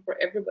remains same for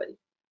everybody.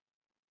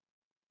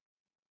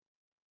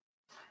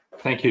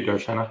 Thank you,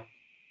 Darshana.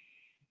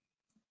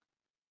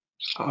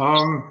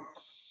 I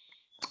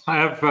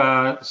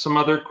have some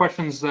other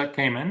questions that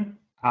came in.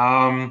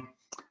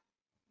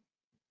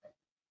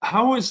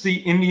 How is the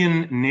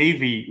Indian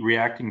Navy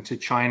reacting to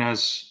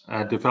China's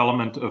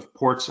development of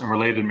ports and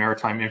related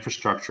maritime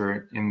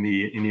infrastructure in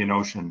the Indian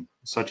Ocean,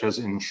 such as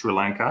in Sri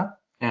Lanka?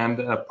 And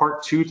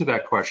part two to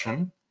that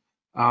question,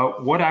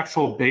 what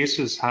actual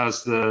bases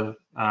has the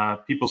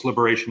People's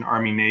Liberation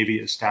Army Navy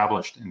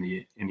established in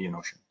the Indian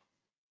Ocean?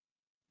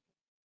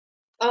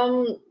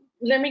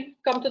 Let me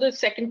come to the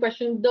second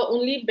question. The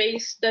only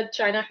base that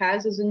China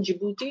has is in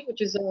Djibouti, which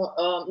is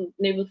a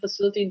naval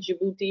facility in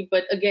Djibouti.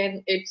 But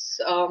again, it's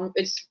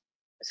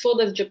so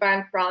does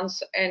Japan,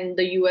 France, and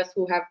the US,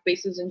 who have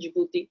bases in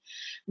Djibouti.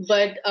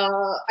 But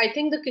I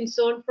think the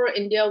concern for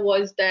India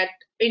was that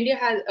India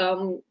has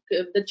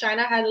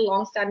China had a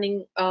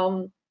long-standing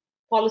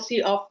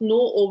policy of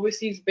no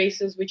overseas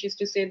bases, which is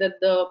to say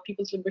that the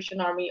People's Liberation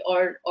Army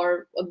or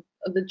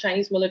the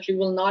Chinese military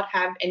will not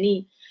have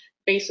any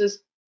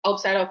bases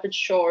outside of its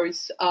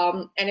shores.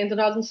 And in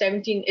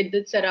 2017, it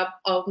did set up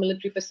a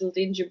military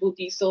facility in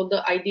Djibouti. So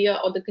the idea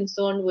or the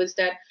concern was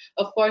that,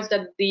 of course,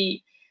 that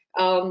the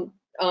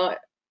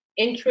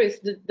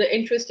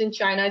interest in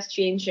China is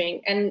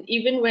changing. And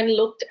even when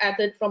looked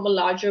at it from a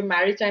larger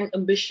maritime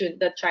ambition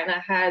that China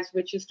has,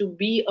 which is to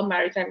be a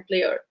maritime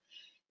player,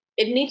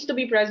 it needs to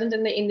be present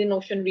in the Indian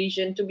Ocean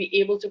region to be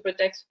able to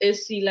protect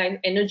its sea line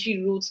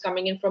energy routes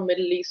coming in from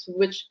Middle East,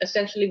 which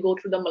essentially go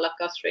through the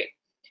Malacca Strait.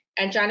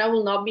 And China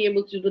will not be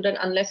able to do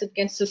that unless it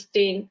can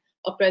sustain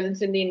a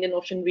presence in the Indian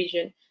Ocean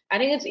region. I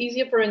think it's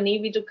easier for a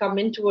navy to come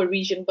into a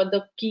region, but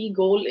the key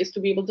goal is to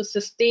be able to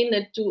sustain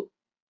it, to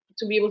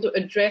be able to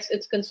address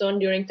its concern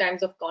during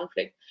times of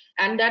conflict.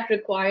 And that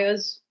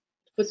requires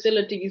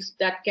facilities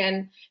that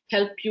can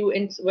help you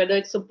in whether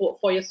it's support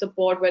for your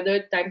support, whether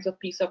it's times of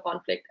peace or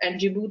conflict.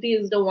 And Djibouti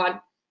is the one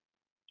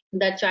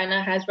that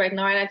China has right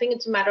now. And I think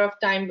it's a matter of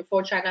time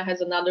before China has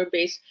another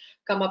base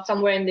come up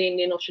somewhere in the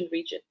Indian Ocean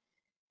region.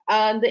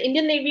 The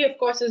Indian Navy, of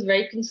course, is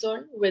very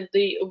concerned with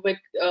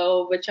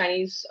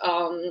Chinese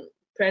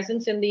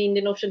presence in the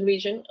Indian Ocean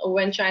region.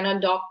 When China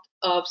docked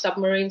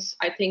submarines,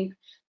 I think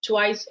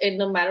twice in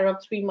a matter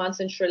of 3 months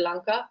in Sri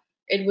Lanka,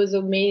 it was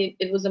a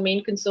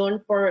main concern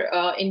for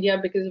India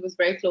because it was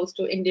very close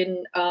to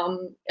Indian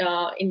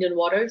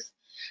waters.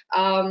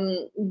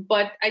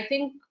 But I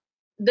think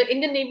the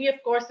Indian Navy,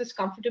 of course, is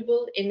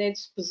comfortable in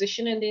its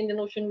position in the Indian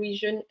Ocean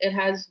region. It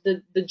has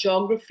the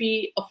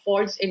geography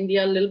affords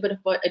India a little bit of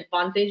an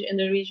advantage in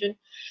the region.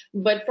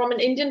 But from an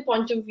Indian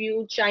point of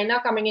view, China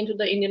coming into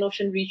the Indian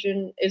Ocean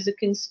region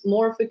is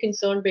more of a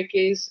concern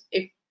because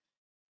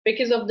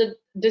of the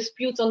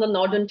disputes on the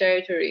northern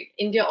territory.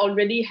 India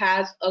already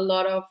has a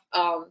lot of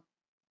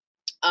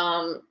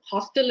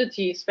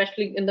hostility,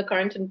 especially in the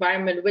current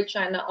environment with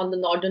China on the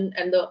northern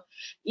and the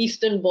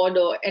eastern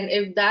border. And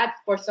if that,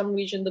 for some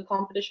reason, the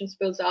competition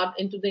spills out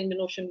into the Indian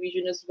Ocean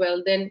region as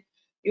well, then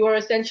you are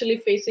essentially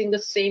facing the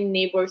same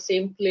neighbor,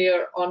 same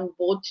player on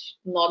both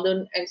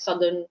northern and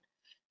southern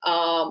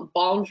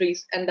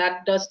boundaries, and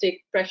that does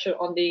take pressure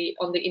on the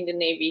Indian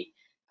Navy.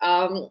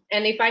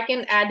 And if I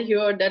can add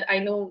here that I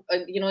know,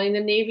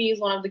 Indian Navy is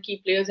one of the key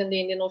players in the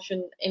Indian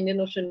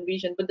Ocean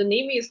region, but the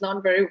Navy is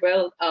not very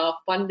well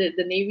funded.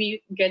 The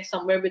Navy gets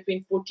somewhere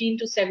between 14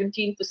 to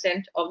 17%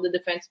 of the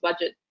defense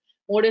budget.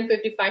 More than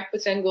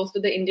 55% goes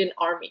to the Indian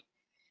Army.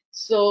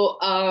 So,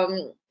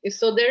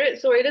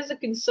 it is a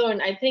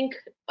concern. I think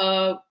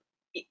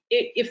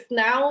if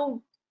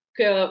now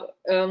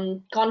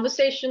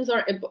conversations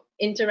or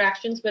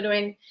interactions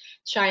between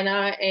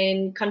China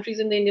and countries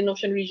in the Indian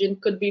Ocean region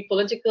could be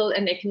political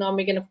and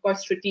economic and, of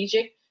course,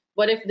 strategic.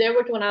 But if there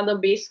were to another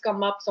base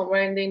come up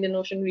somewhere in the Indian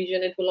Ocean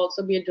region, it will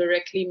also be a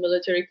directly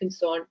military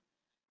concern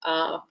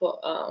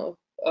for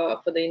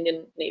the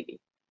Indian Navy.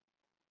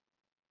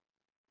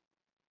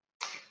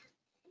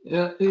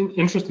 Yeah,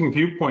 interesting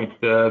viewpoint.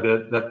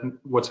 That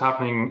what's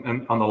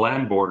happening on the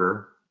land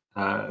border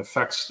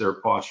affects their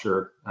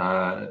posture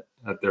at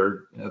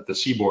the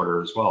sea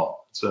border as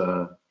well.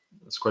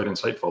 It's quite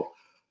insightful.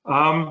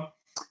 I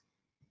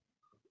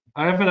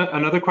have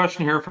another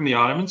question here from the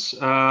audience.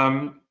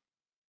 A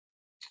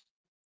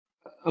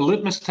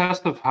litmus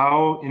test of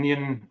how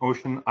Indian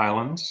Ocean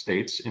island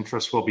states'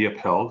 interests will be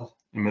upheld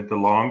amid the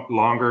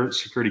longer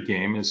security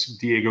game is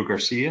Diego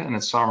Garcia and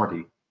its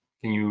sovereignty.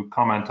 Can you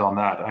comment on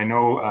that? I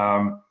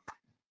know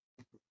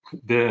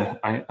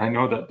I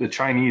know that the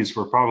Chinese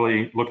were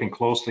probably looking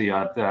closely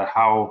at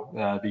how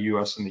the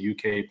U.S. and the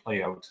U.K.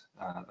 play out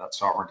that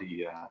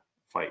sovereignty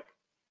fight.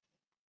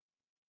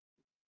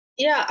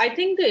 Yeah, I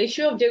think the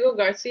issue of Diego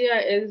Garcia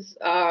is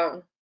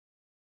an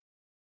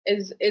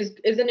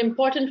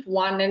important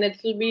one, and it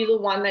will be the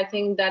one I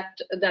think that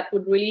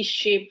would really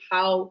shape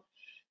how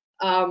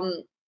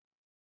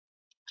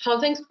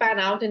things pan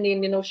out in the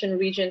Indian Ocean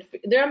region.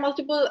 There are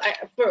multiple,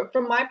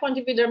 from my point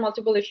of view, there are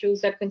multiple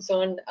issues that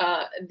concern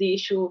the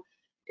issue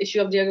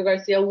of Diego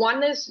Garcia.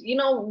 One is,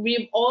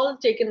 we've all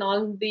taken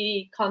on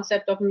the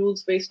concept of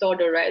rules-based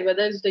order, right?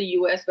 Whether it's the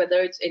US,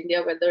 whether it's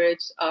India, whether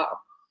it's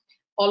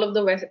all of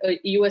the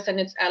US and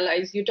its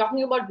allies. You're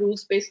talking about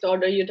rules-based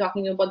order. You're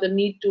talking about the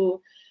need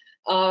to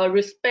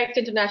respect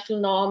international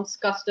norms,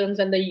 customs,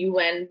 and the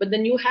UN. But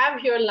then you have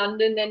here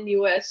London and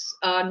US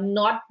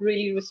not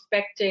really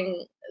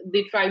respecting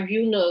the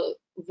tribunal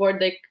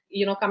verdict,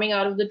 coming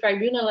out of the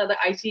tribunal at the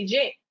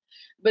ICJ.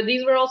 But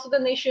these were also the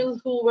nations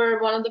who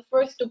were one of the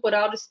first to put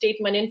out a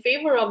statement in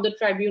favor of the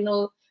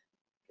tribunal,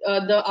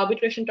 the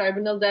arbitration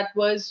tribunal that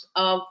was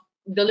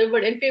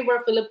delivered in favor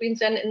of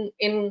Philippines and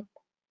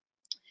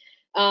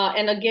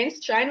and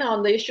against China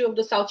on the issue of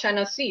the South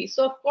China Sea.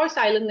 So of course,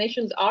 island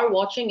nations are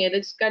watching it.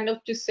 It's kind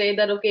of to say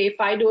that, okay, if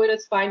I do it,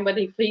 it's fine, but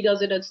if he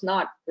does it, it's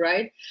not,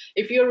 right?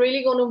 If you're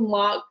really going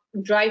to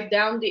drive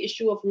down the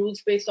issue of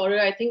rules-based order,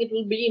 I think it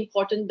will be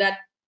important that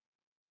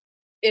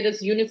it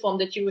is uniform,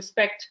 that you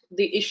respect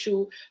the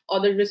issue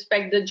or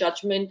respect the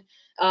judgment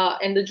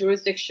and the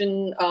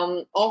jurisdiction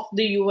of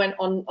the UN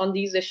on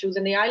these issues,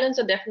 and the islands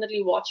are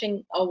definitely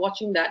watching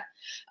that.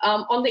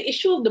 On the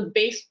issue of the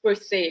base per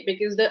se,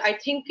 because I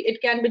think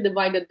it can be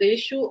divided. The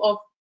issue of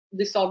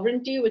the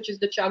sovereignty, which is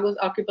the Chagos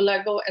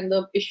Archipelago, and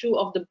the issue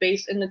of the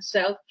base in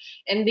itself,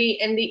 and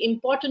the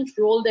important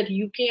role that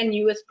UK and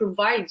US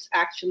provides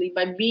actually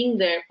by being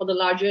there for the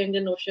larger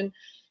Indian Ocean.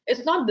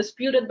 It's not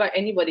disputed by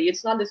anybody.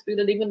 It's not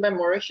disputed even by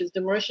Mauritius.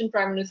 The Mauritian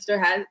Prime Minister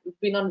has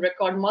been on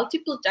record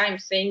multiple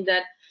times saying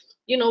that,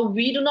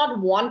 we do not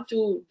want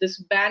to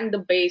disband the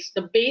base.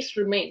 The base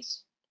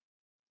remains.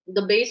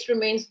 The base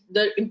remains.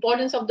 The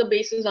importance of the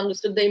base is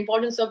understood. The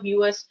importance of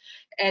US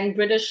and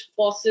British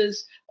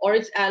forces or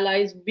its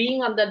allies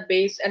being on that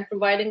base and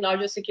providing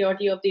larger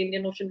security of the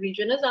Indian Ocean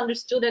region is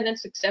understood and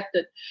it's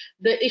accepted.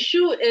 The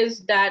issue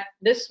is that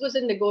this was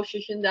a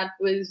negotiation that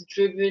was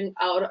driven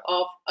out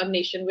of a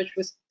nation which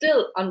was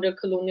still under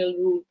colonial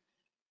rule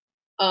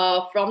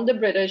from the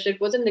British. It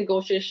was a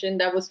negotiation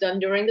that was done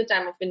during the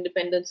time of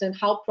independence, and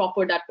how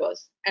proper that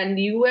was. And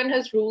the UN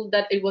has ruled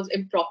that it was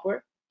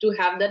improper to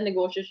have that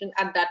negotiation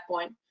at that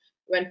point,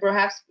 when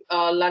perhaps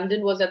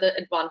London was at the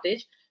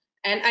advantage.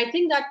 And I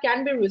think that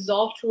can be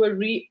resolved through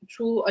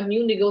a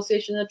new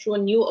negotiation or through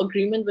a new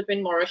agreement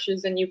between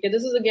Mauritius and UK.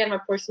 This is again my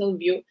personal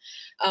view,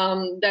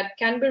 that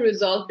can be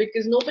resolved,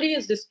 because nobody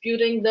is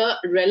disputing the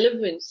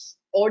relevance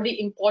or the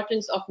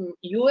importance of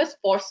US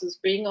forces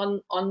being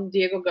on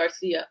Diego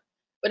Garcia.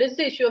 But it's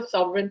the issue of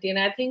sovereignty, and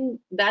I think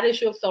that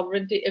issue of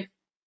sovereignty,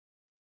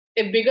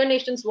 if bigger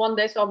nations want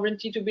their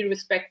sovereignty to be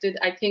respected,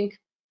 I think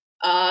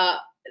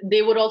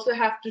they would also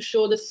have to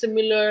show the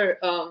similar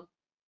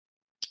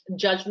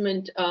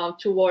judgment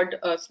toward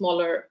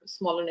smaller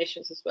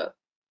nations as well.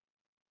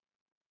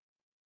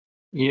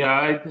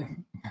 Yeah,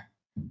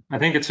 I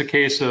think it's a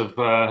case of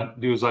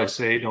do as I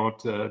say, don't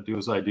do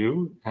as I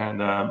do, and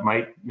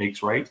might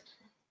makes right.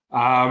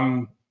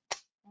 The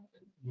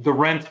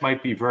rent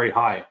might be very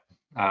high.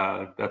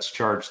 That's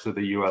charged to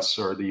the US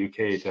or the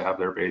UK to have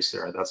their base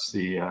there. That's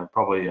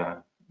probably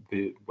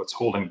what's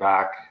holding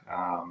back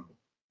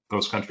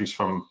those countries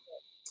from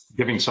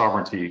giving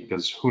sovereignty,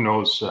 because who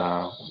knows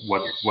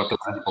what the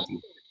rent will be.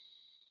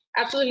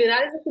 Absolutely,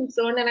 that is a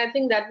concern, and I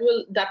think that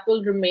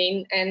will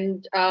remain.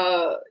 And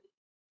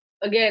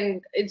again,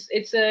 I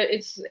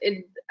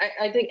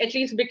think, at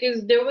least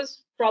because there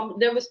was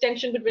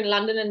tension between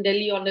London and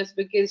Delhi on this,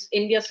 because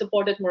India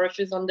supported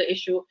Mauritius on the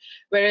issue,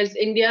 whereas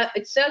India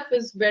itself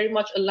is very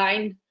much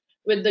aligned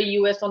with the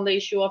US on the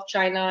issue of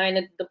China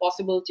and the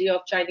possibility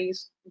of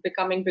Chinese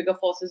becoming bigger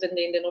forces in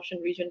the Indian Ocean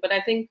region. But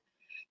I think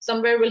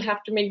somewhere we'll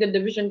have to make the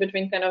division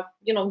between kind of,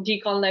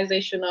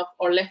 decolonization of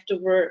or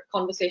leftover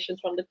conversations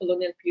from the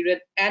colonial period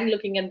and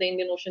looking at the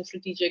Indian Ocean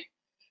strategic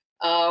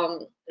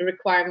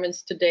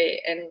requirements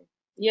today. And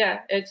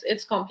yeah,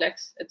 it's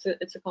complex.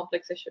 It's a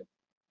complex issue.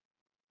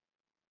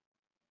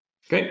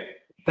 Okay,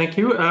 thank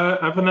you.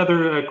 I have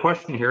another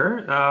question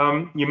here.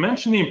 You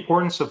mentioned the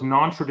importance of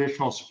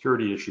non-traditional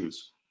security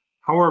issues.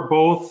 How are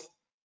both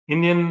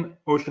Indian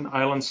Ocean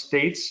island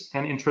states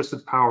and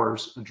interested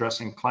powers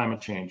addressing climate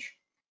change.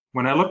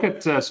 When I look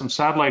at some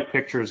satellite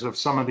pictures of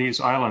some of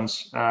these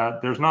islands,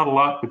 there's not a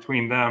lot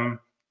between them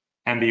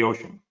and the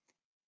ocean.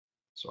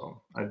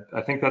 So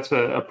I think that's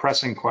a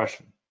pressing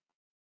question.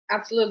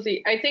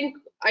 Absolutely. I think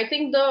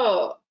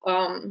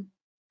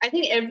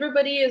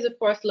everybody is, of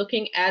course,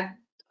 looking at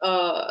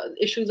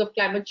issues of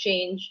climate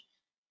change.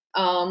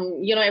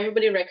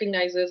 Everybody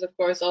recognizes, of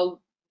course,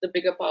 all the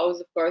bigger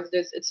powers, of course,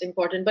 it's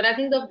important. But I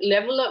think the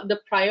level of the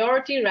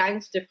priority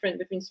ranks different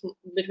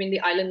between the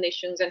island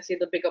nations and, say,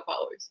 the bigger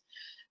powers.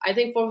 I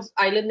think for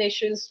island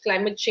nations,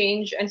 climate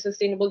change and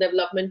sustainable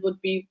development would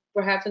be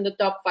perhaps in the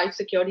top 5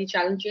 security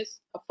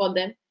challenges for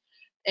them.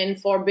 And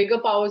for bigger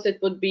powers, it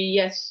would be,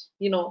 yes,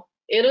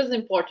 it is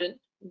important,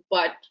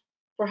 but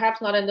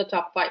perhaps not in the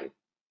top 5.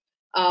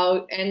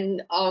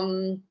 And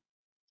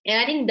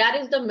I think that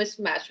is the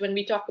mismatch when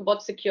we talk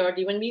about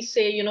security. When we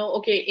say,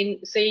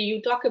 say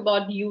you talk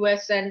about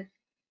US and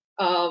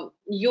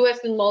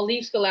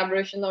Maldives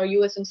collaboration, or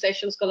US and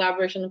Seychelles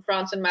collaboration,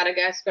 France and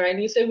Madagascar,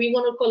 and you say we're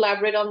going to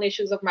collaborate on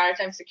issues of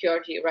maritime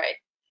security, right?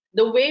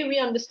 The way we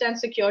understand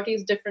security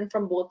is different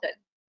from both ends.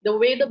 The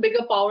way the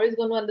bigger power is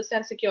going to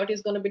understand security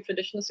is going to be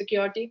traditional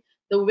security.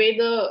 The way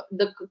the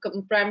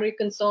primary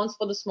concerns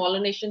for the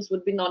smaller nations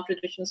would be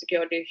non-traditional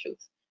security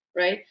issues,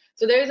 right?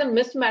 So there is a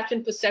mismatch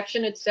in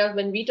perception itself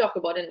when we talk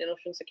about Indian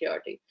Ocean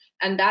security,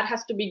 and that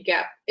has to be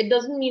gapped. It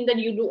doesn't mean that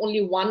you do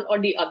only one or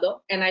the other,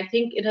 and I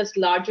think it has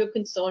larger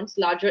concerns,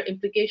 larger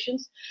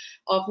implications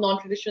of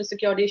non-traditional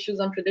security issues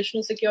on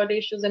traditional security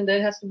issues, and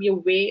there has to be a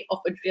way of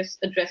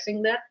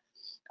addressing that.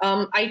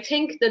 I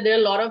think that there are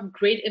a lot of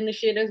great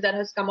initiatives that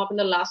has come up in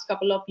the last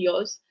couple of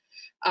years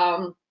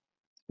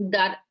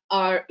that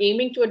are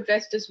aiming to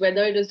address this,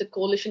 whether it is the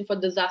Coalition for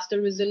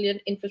Disaster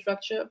Resilient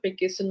Infrastructure,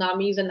 because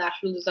tsunamis and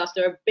natural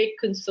disasters are a big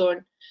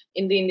concern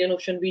in the Indian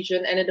Ocean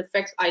region, and it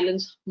affects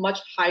islands much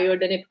higher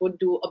than it would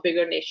do a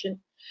bigger nation.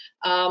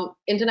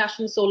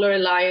 International Solar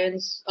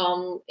Alliance,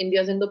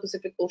 India's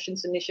Indo-Pacific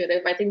Oceans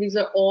Initiative, I think these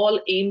are all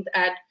aimed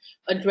at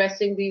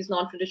addressing these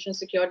non-traditional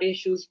security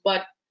issues.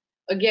 But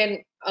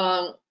again,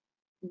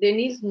 there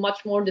needs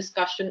much more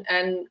discussion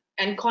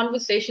and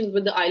conversations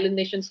with the island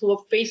nations who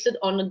have faced it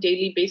on a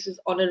daily basis,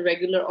 on a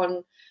regular,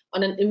 on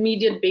an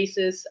immediate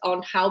basis,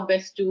 on how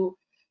best to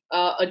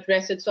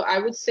address it. So I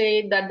would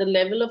say that the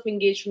level of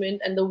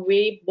engagement and the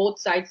way both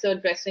sides are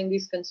addressing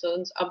these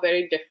concerns are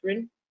very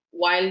different,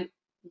 while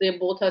they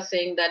both are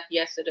saying that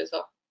yes, it is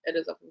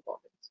of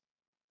importance.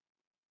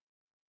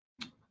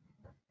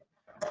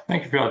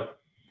 Thank you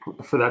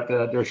for that,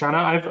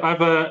 Darshana.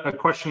 I've a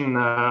question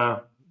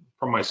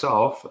from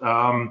myself.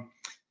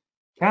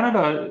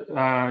 Canada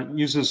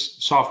uses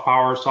soft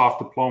power, soft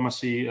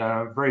diplomacy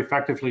very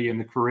effectively in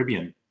the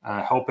Caribbean,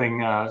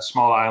 helping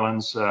small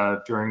islands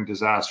during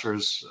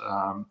disasters,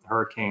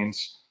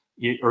 hurricanes,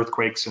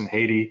 earthquakes in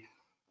Haiti.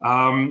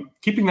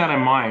 Keeping that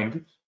in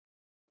mind,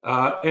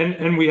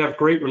 and we have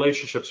great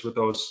relationships with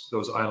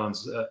those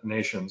islands,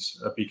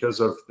 nations, because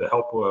of the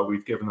help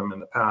we've given them in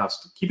the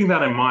past. Keeping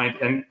that in mind,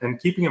 and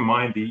keeping in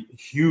mind the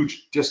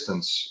huge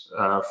distance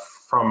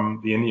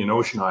from the Indian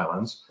Ocean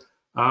islands,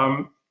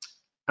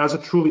 as a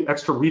truly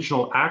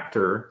extra-regional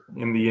actor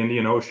in the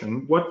Indian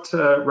Ocean, what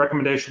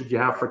recommendation do you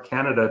have for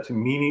Canada to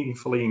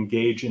meaningfully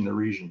engage in the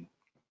region?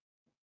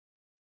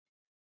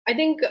 I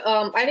think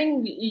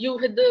you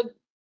hit the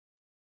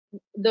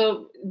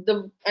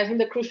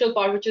crucial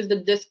part, which is the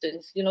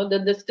distance.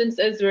 The distance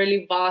is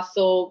really vast,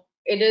 so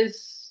it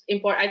is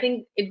important. I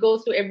think it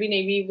goes to every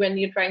Navy when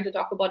you're trying to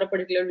talk about a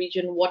particular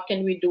region. What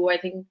can we do? I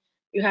think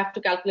you have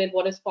to calculate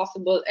what is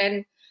possible.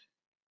 And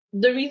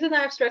the reason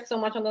I've stressed so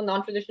much on the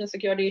non-traditional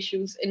security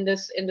issues in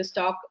this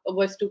talk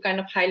was to kind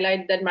of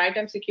highlight that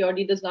maritime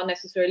security does not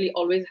necessarily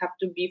always have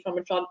to be from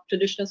a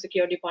traditional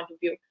security point of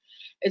view.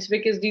 It's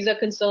because these are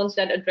concerns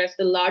that address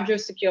the larger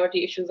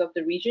security issues of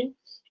the region.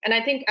 And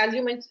I think, as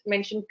you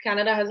mentioned,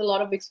 Canada has a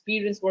lot of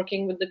experience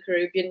working with the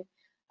Caribbean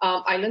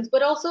islands,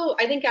 but also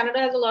I think Canada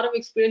has a lot of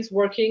experience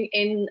working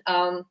in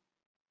kind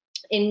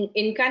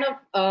of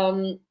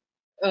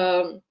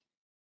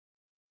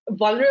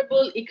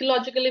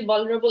ecologically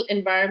vulnerable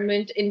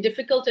environment, in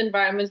difficult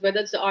environments, whether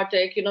it's the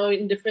Arctic,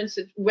 in different,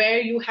 where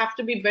you have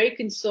to be very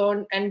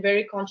concerned and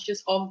very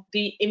conscious of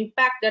the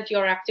impact that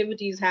your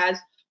activities has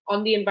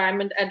on the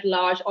environment at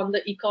large, on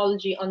the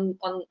ecology, on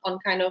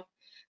kind of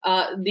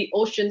the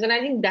oceans. And I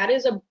think that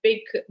is a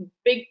big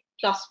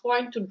plus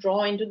point to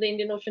draw into the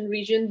Indian Ocean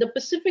region. The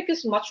Pacific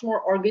is much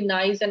more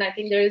organized, and I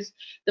think there is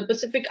the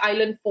Pacific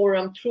Island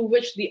Forum, through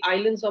which the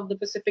islands of the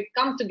Pacific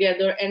come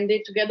together and they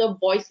together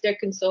voice their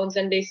concerns,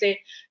 and they say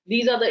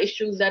these are the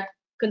issues that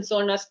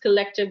concern us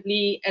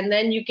collectively, and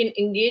then you can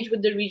engage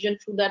with the region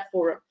through that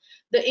forum.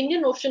 The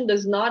Indian Ocean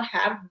does not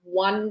have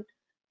one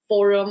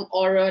forum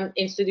or an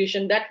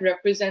institution that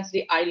represents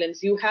the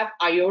islands. You have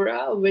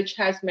IORA, which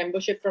has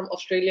membership from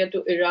Australia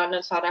to Iran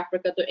and South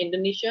Africa to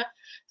Indonesia.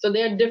 So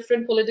there are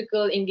different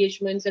political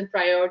engagements and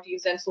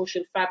priorities and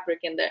social fabric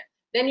in there.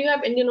 Then you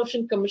have Indian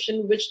Ocean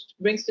Commission, which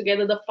brings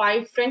together the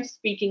 5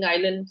 French-speaking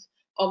islands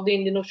of the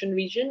Indian Ocean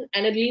region,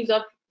 and it leaves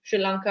out Sri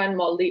Lanka and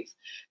Maldives.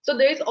 So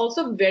there's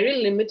also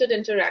very limited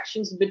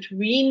interactions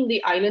between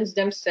the islands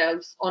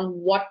themselves on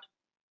what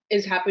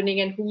is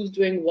happening and who's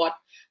doing what.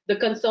 The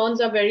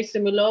concerns are very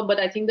similar, but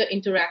I think the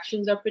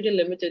interactions are pretty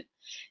limited.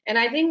 And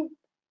I think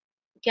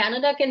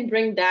Canada can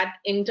bring that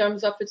in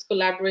terms of its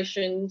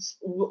collaborations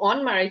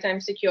on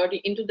maritime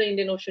security into the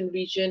Indian Ocean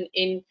region,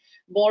 in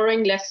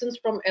borrowing lessons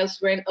from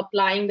elsewhere and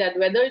applying that,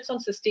 whether it's on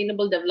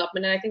sustainable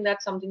development. And I think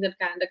that's something that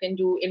Canada can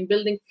do in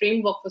building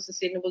framework for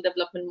sustainable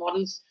development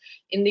models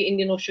in the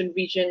Indian Ocean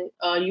region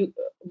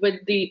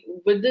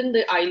within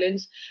the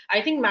islands.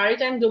 I think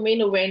maritime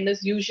domain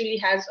awareness usually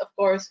has, of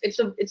course, it's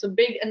a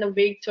big and a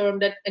vague term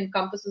that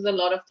encompasses a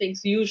lot of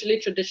things, usually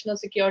traditional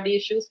security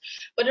issues,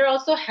 but it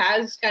also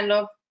has kind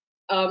of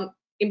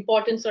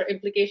importance or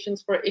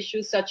implications for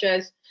issues such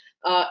as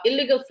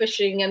illegal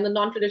fishing and the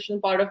non-traditional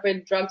part of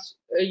it, drugs,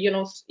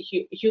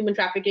 human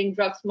trafficking,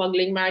 drug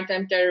smuggling,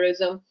 maritime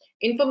terrorism.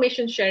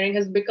 Information sharing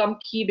has become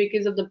key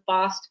because of the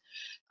vast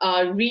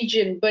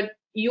region, but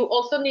you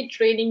also need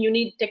training, you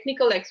need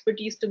technical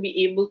expertise to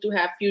be able to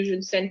have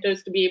fusion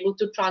centers, to be able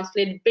to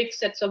translate big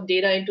sets of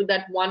data into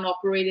that one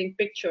operating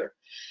picture.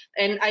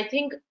 And I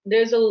think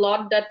there's a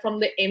lot that from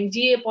the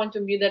MDA point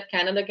of view that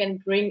Canada can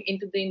bring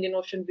into the Indian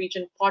Ocean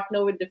region,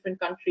 partner with different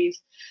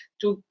countries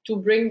to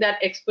bring that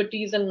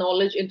expertise and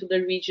knowledge into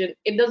the region.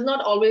 It does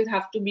not always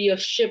have to be a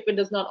ship. It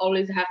does not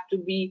always have to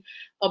be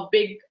a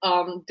big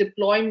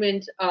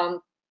deployment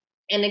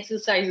and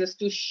exercises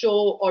to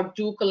show or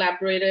do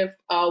collaborative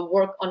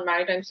work on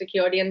maritime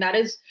security. And that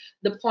is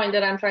the point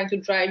that I'm trying to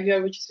drive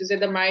here, which is to say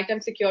the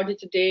maritime security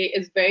today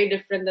is very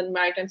different than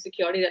maritime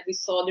security that we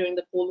saw during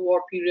the Cold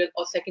War period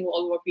or Second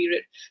World War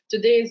period.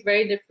 Today is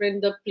very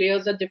different. The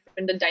players are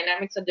different. The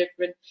dynamics are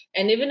different.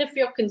 And even if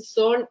your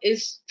concern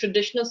is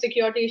traditional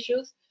security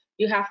issues,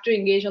 you have to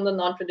engage on the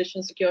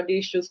non-traditional security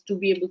issues to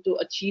be able to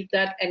achieve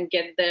that and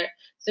get there,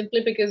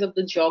 simply because of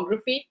the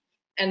geography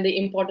and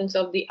the importance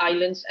of the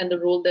islands and the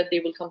role that they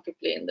will come to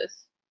play in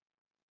this.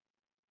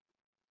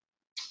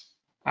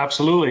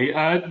 Absolutely.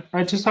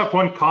 I just have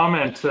one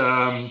comment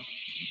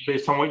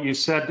based on what you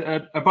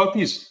said about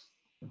these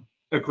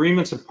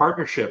agreements and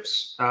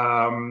partnerships.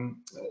 I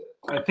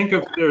think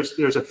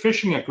there's a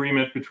fishing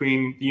agreement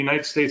between the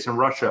United States and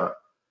Russia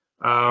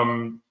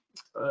in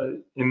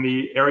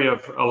the area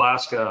of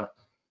Alaska.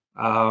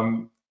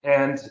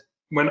 And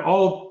when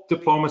all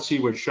diplomacy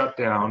was shut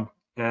down,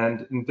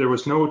 and there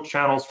was no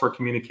channels for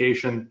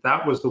communication,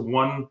 that was the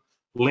one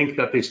link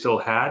that they still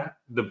had,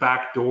 the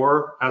back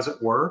door, as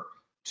it were,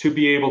 to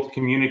be able to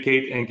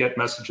communicate and get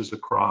messages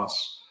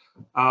across.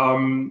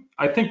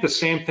 I think the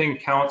same thing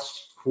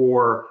counts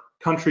for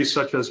countries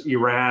such as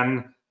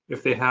Iran,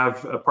 if they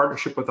have a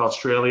partnership with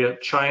Australia,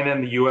 China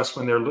and the US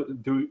when they're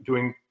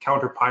doing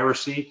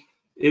counter-piracy.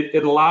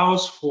 It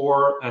allows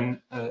for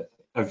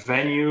a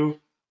venue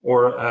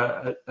or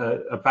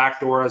a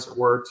backdoor, as it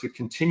were, to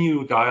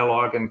continue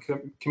dialogue and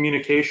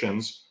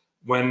communications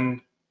when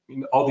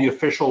all the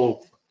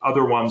official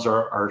other ones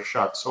are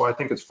shut. So I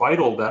think it's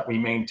vital that we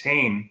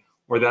maintain,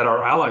 or that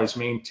our allies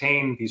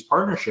maintain, these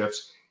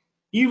partnerships,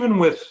 even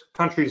with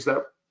countries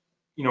that,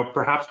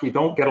 perhaps we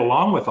don't get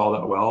along with all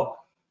that well,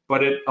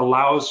 but it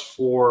allows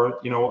for,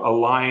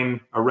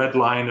 a red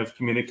line of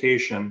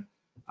communication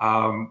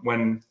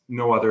when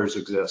no others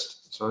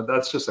exist. So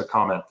that's just a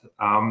comment.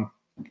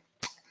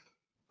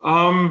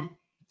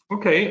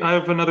 Okay, I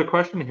have another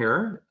question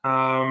here.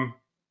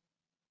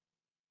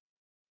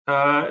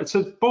 It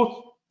says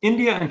both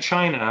India and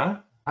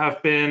China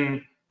have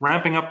been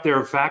ramping up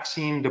their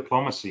vaccine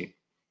diplomacy.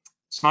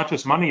 It's not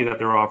just money that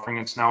they're offering,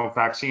 it's now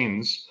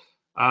vaccines.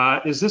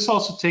 Is this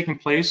also taking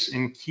place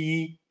in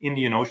key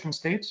Indian Ocean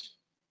states?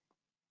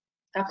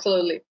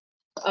 Absolutely.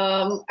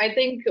 I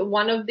think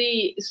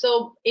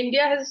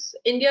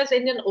India's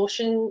Indian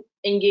Ocean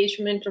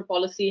engagement or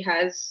policy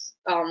has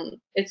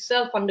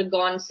itself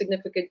undergone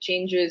significant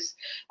changes,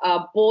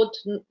 both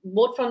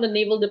from the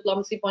naval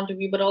diplomacy point of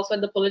view, but also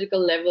at the political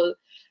level.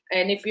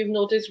 And if you've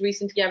noticed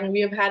recently, I mean,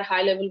 we have had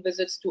high-level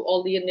visits to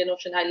all the Indian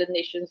Ocean island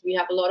nations. We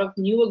have a lot of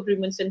new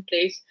agreements in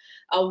place.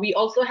 We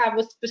also have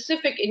a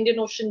specific Indian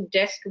Ocean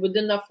desk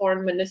within our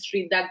foreign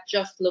ministry that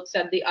just looks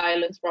at the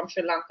islands from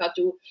Sri Lanka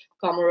to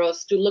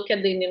Comoros, to look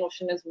at the Indian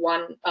Ocean as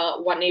one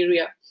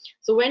area.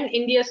 So when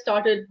India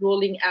started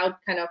rolling out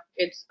kind of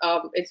its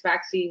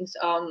vaccines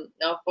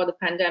for the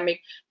pandemic,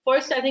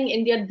 first I think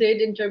India did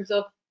in terms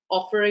of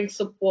offering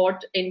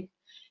support in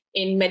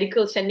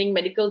sending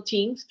medical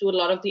teams to a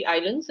lot of the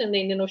islands in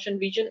the Indian Ocean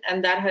region,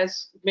 and that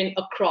has been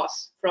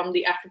across from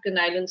the African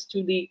islands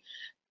to the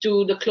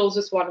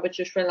closest one,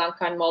 which is Sri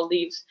Lanka and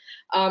Maldives.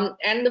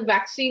 And the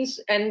vaccines,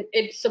 and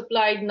it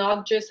supplied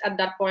not just at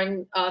that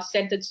point,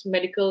 sent its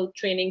medical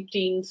training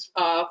teams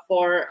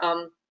for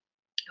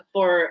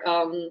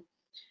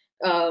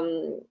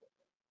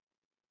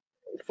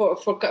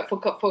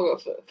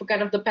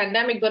kind of the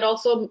pandemic, but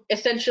also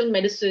essential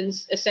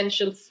medicines,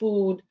 essential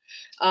food,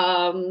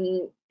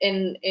 and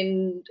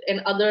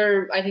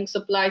other, I think,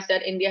 supplies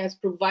that India has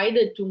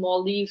provided to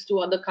Maldives, to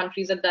other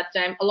countries at that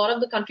time. A lot of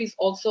the countries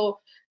also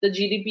the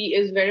GDP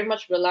is very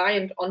much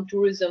reliant on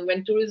tourism.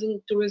 When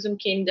tourism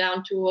came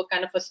down to a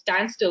kind of a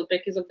standstill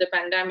because of the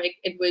pandemic,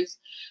 it was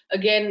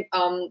again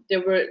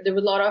there were a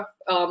lot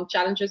of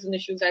challenges and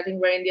issues, I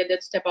think, where India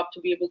did step up to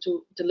be able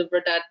to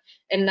deliver that.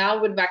 And now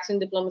with vaccine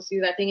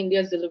diplomacy, I think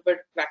India has delivered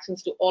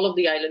vaccines to all of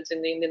the islands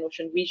in the Indian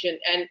Ocean region,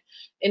 and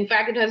in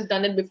fact it has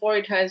done it before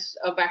it has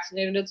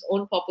vaccinated its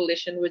own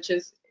population, which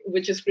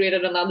has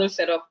created another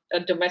set of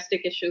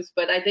domestic issues.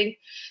 But I think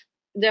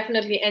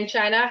definitely, and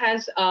China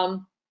has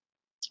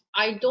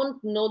I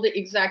don't know the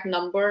exact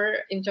number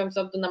in terms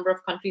of the number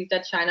of countries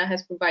that China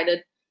has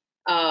provided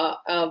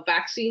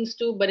vaccines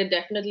to, but it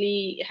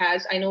definitely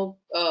has. I know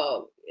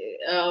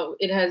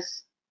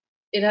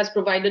it has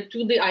provided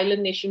to the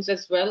island nations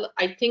as well.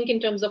 I think in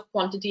terms of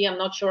quantity, I'm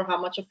not sure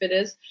how much of it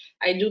is.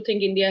 I do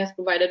think India has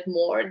provided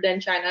more than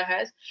China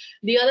has.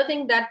 The other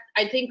thing that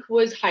I think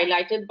was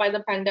highlighted by the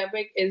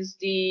pandemic is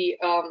the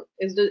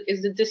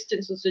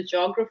distance, is the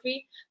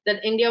geography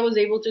that India was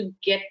able to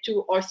get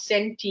to, or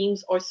send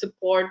teams or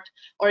support,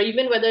 or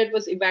even whether it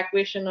was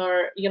evacuation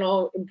or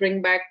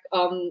bring back.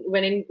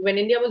 When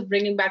India was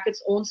bringing back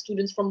its own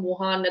students from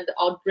Wuhan at the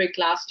outbreak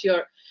last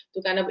year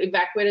to kind of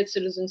evacuate its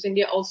citizens,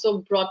 India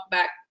also brought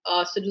back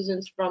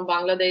citizens from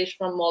Bangladesh,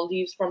 from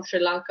Maldives, from Sri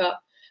Lanka,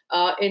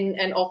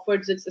 and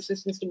offered its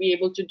assistance to be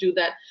able to do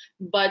that.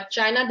 But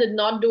China did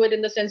not do it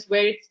in the sense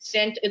where it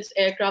sent its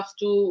aircrafts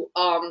to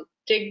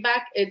take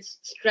back its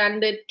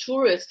stranded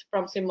tourists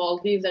from, say,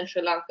 Maldives and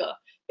Sri Lanka.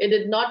 It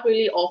did not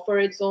really offer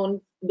its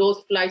own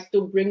those flights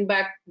to bring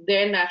back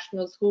their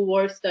nationals who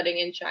were studying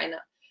in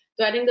China.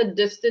 So I think the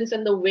distance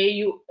and the way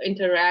you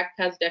interact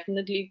has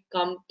definitely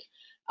come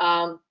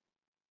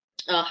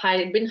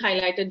been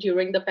highlighted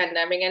during the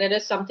pandemic, and it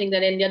is something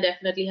that India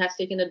definitely has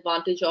taken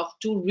advantage of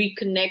to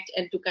reconnect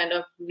and to kind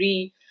of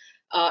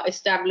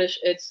establish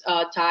its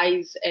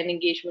ties and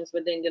engagements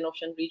with the Indian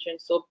Ocean region.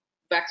 So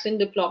vaccine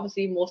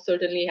diplomacy most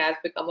certainly has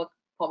become a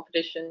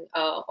competition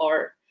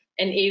or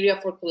an area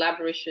for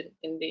collaboration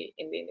in the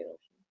Indian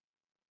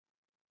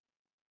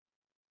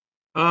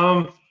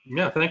Ocean.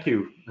 Yeah, thank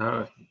you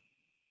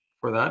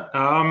for that.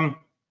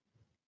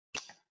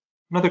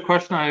 Another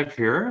question I have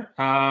here.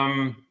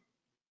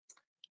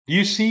 Do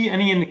you see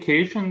any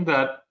indication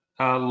that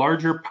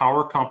larger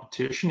power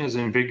competition is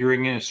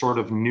invigorating a sort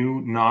of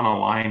new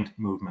non-aligned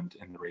movement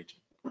in the region?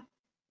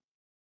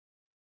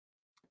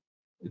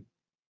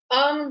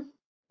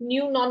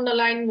 New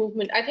non-aligned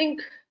movement. I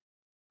think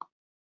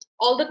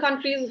all the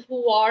countries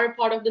who are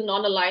part of the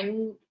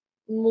non-aligned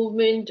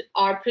movement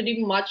are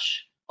pretty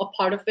much a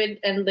part of it,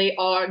 and they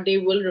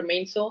will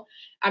remain so.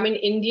 I mean,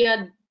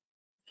 India,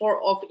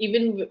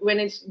 even when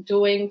it's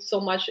doing so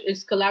much,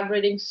 is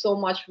collaborating so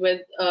much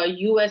with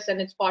US and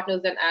its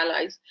partners and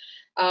allies.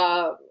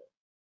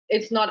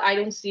 It's not, I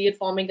don't see it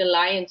forming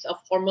a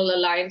formal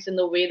alliance in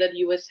the way that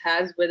US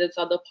has with its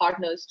other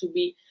partners to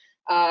be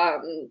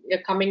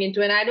coming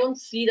into, and I don't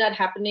see that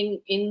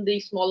happening in the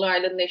smaller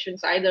island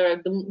nations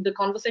either. The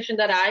conversation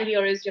that I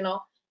hear is,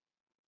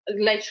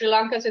 like Sri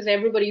Lanka says,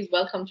 everybody's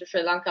welcome to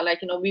Sri Lanka.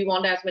 Like, we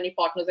want as many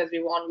partners as we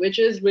want, which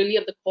is really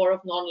at the core of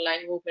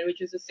non-aligned movement,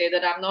 which is to say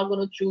that I'm not going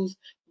to choose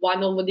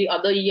one over the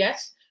other.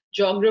 Yes,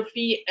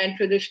 geography and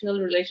traditional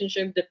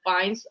relationship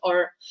defines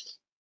or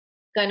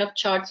kind of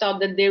charts out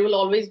that there will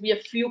always be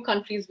a few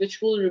countries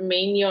which will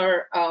remain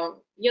your,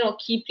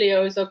 key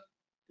players or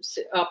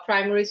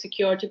primary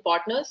security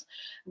partners,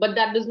 but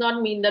that does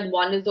not mean that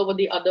one is over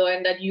the other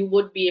and that you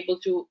would be able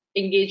to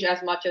engage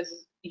as much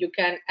as you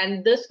can.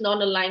 And this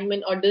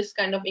non-alignment or this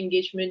kind of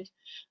engagement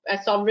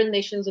as sovereign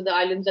nations of the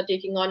islands are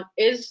taking on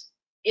is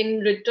in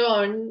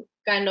return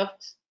kind of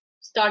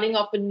starting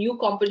off a new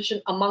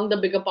competition among the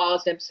bigger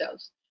powers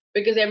themselves,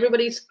 because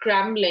everybody's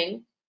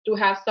scrambling to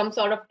have some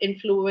sort of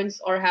influence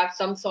or have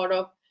some sort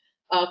of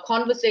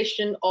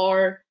conversation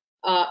or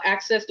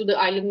access to the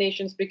island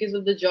nations because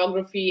of the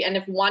geography. And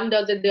if one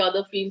does it, the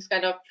other feels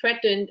kind of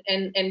threatened,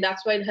 and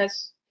that's why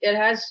it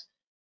has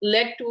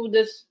led to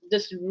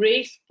this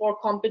race for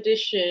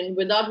competition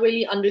without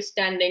really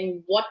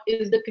understanding what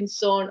is the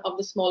concern of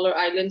the smaller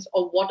islands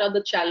or what are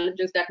the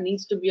challenges that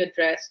needs to be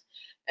addressed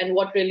and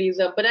what really is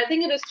up. But I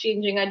think it is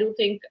changing. I do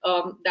think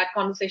that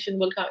conversation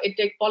will come.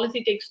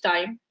 Policy takes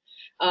time.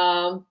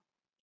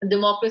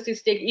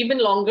 Democracies take even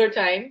longer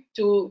time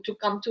to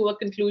come to a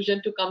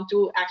conclusion, to come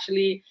to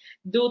actually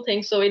do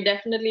things. So it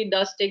definitely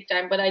does take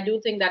time, but I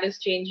do think that is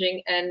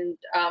changing. And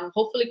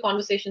hopefully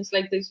conversations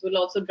like this will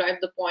also drive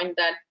the point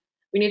that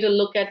we need to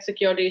look at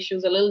security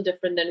issues a little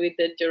different than we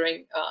did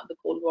during the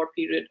Cold War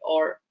period,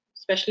 or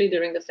especially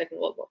during the Second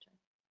World War time.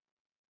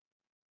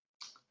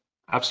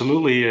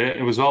 Absolutely.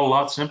 It was all a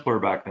lot simpler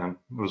back then.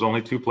 It was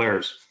only two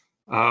players.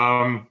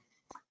 I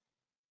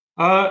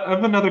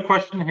have another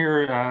question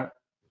here,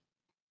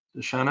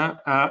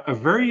 Darshana. A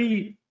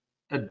very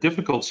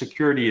difficult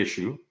security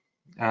issue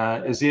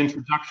is the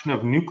introduction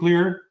of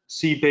nuclear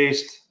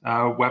sea-based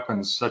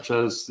weapons, such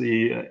as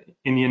the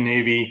Indian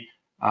Navy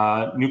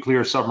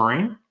nuclear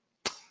submarine,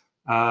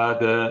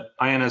 the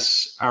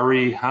INS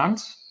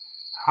Arihant.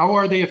 How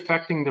are they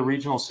affecting the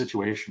regional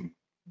situation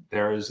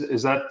there?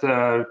 Is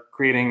that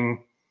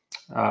creating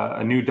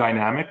a new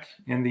dynamic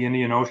in the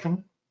Indian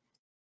Ocean?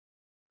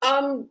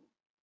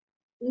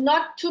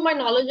 Not to my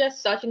knowledge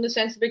as such, in the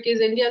sense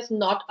because India is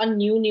not a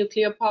new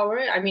nuclear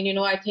power. I mean,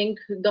 I think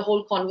the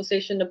whole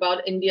conversation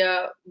about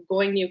India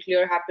going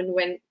nuclear happened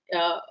when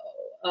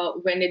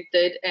it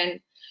did, and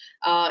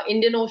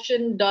Indian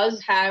Ocean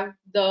does have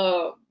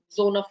the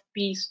zone of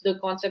peace, the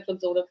concept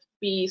of zone of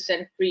peace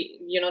and free,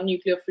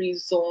 nuclear free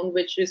zone,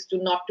 which is to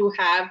not to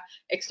have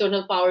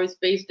external powers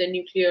based in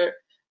nuclear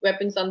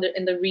weapons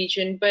in the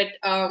region. But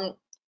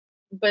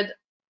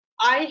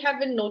I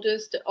haven't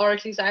noticed, or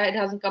at least it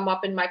hasn't come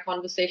up in my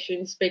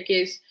conversations,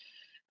 because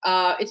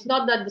it's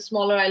not that the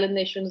smaller island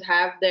nations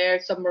have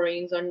their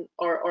submarines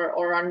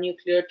or are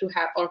nuclear to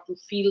have or to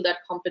feel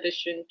that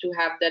competition to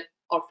have that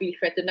or feel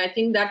threatened. I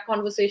think that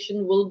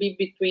conversation will be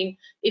between,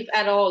 if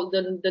at all,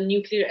 the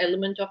nuclear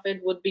element of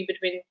it would be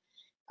between,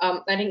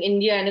 I think,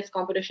 India and its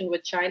competition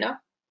with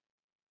China.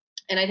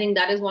 And I think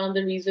that is one of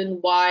the reasons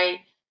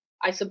why,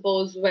 I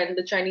suppose, when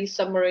the Chinese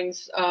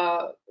submarines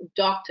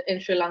docked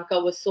in Sri Lanka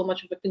was so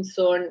much of a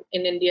concern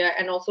in India,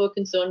 and also a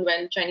concern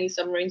when Chinese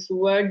submarines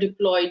were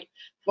deployed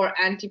for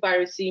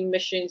anti-piracy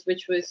missions,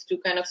 which was to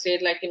kind of say,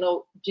 like,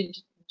 do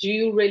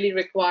you really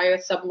require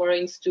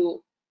submarines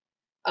to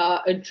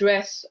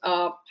address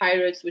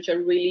pirates which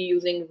are really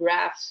using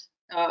rafts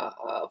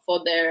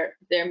for their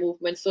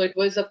movement? So it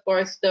was, of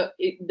course, the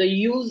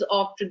use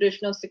of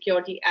traditional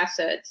security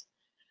assets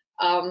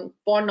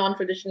for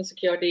non-traditional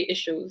security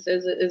issues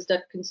is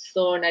that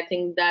concern. I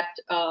think that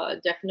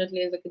definitely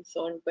is a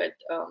concern. But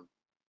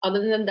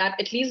other than that,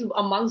 at least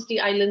amongst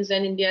the islands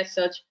and India as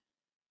such,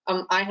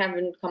 I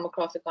haven't come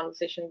across a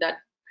conversation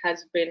that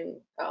has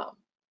been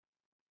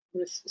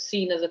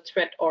seen as a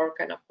threat or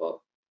kind of a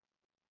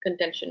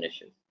contention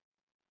issue.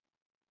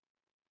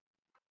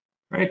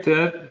 Right.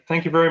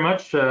 Thank you very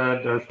much,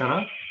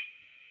 Darshana.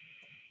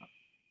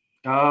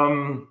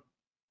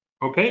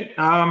 Okay.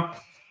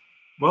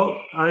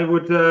 Well, I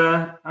would,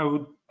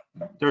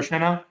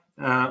 Darshana,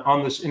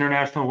 on this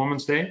International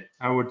Women's Day,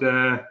 I would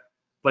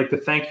like to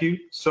thank you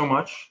so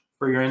much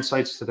for your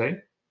insights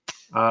today.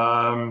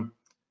 Although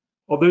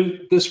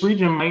this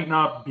region might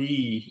not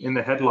be in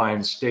the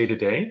headlines day to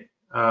day,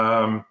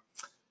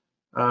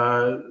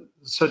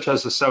 such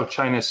as the South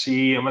China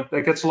Sea,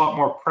 that gets a lot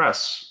more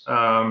press.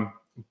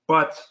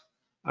 But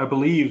I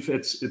believe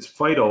it's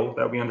vital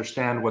that we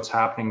understand what's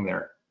happening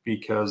there,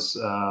 because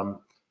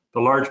the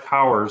large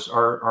powers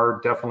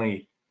are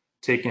definitely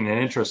taking an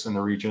interest in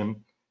the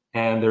region,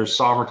 and there's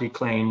sovereignty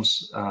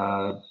claims.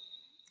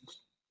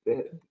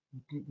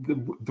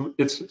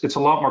 It's a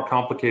lot more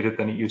complicated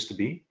than it used to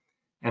be,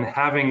 and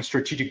having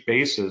strategic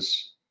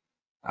bases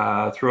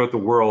throughout the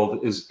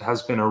world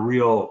has been a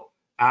real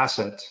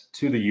asset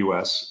to the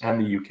US and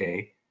the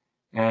UK,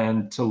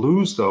 and to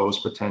lose those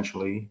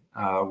potentially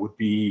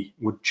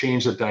would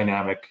change the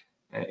dynamic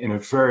in a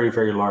very,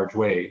 very large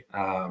way.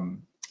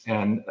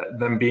 And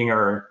them being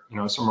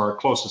some of our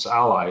closest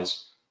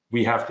allies,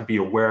 we have to be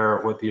aware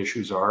of what the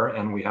issues are,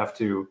 and we have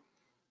to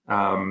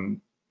throw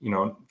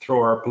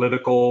our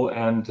political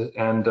and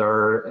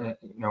our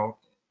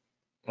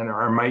and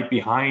our might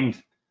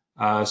behind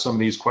some of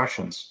these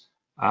questions.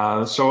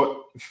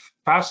 So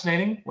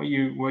fascinating what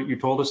you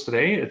told us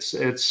today.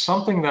 It's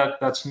something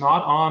that's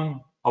not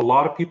on a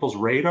lot of people's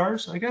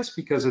radars, I guess,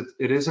 because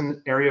it is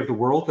an area of the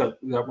world that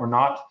we're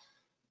not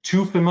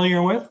too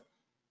familiar with.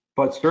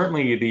 But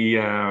certainly the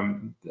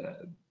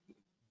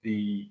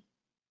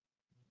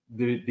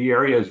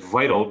area is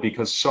vital,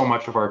 because so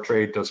much of our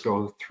trade does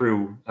go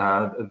through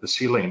the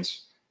sea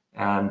lanes.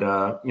 And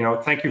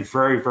thank you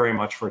very, very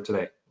much for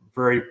today.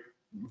 Very,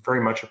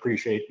 very much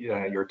appreciate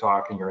your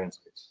talk and your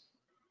insights.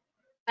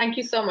 Thank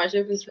you so much.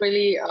 It was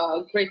really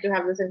great to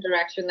have this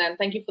interaction, and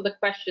thank you for the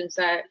questions.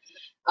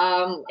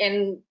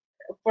 And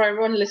for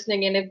everyone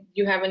listening in, if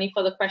you have any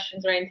further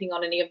questions or anything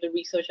on any of the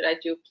research that I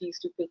do, please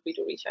do feel free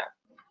to reach out.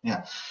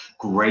 Yeah,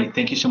 great.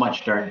 Thank you so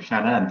much,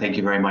 Darshana, and thank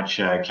you very much,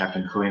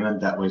 Captain Kooiman.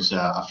 That was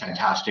a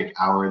fantastic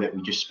hour that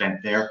we just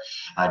spent there.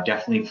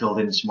 Definitely filled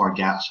in some more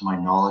gaps in my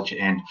knowledge,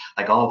 and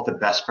like all of the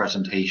best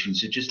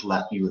presentations, it just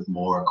left me with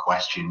more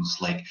questions,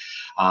 like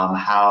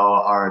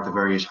how are the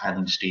various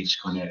island states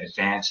going to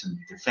advance and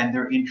defend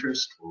their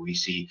interests? Will we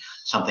see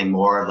something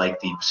more like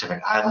the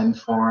Pacific Island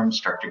Forum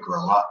start to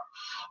grow up?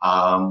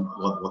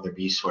 Will there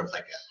be sort of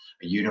like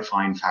a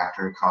unifying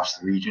factor across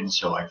the region?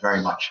 So I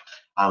very much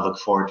look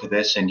forward to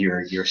this, and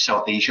your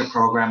South Asia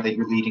program that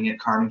you're leading at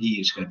Carnegie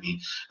is going to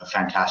be a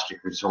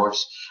fantastic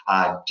resource.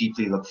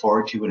 Deeply look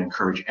forward to and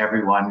encourage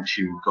everyone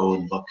to go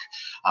and look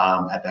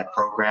at that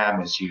program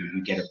as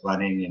you get it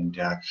running,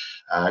 and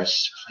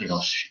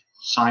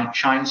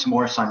shine some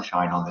more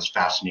sunshine on this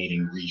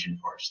fascinating region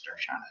for us,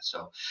 Darshana.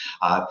 So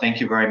thank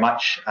you very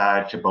much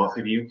to both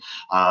of you.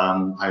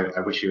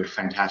 I wish you a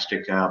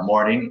fantastic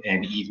morning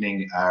and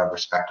evening,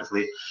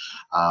 respectively.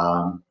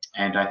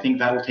 And I think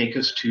that will take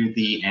us to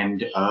the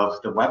end of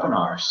the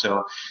webinar.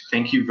 So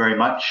thank you very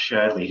much,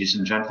 ladies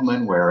and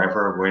gentlemen,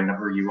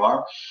 whenever you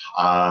are,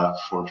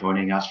 for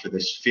joining us for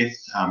this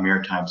 5th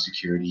Maritime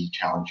Security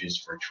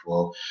Challenges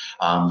virtual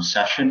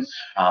session.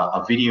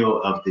 A video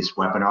of this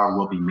webinar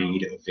will be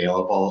made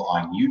available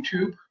on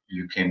YouTube.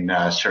 You can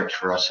search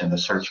for us in the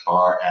search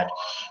bar at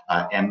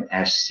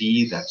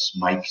MSC, that's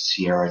Mike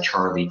Sierra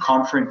Charlie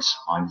Conference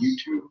on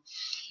YouTube.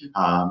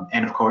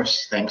 And of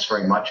course, thanks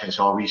very much, as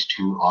always,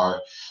 to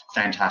our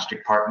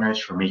fantastic partners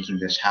for making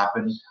this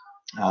happen.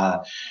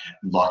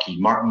 Lockheed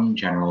Martin,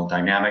 General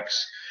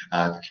Dynamics,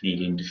 the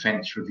Canadian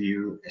Defence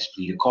Review,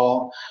 Esprit de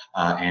Corps,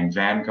 and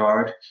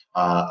Vanguard.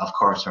 Of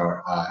course,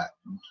 our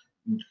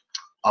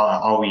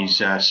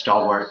always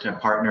stalwart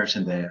partners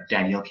in the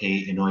Daniel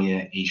K.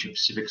 Inouye Asia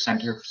Pacific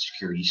Center for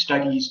Security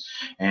Studies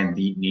and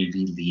the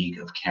Navy League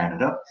of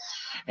Canada.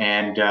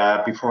 And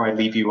before I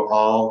leave you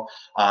all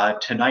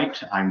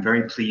tonight, I'm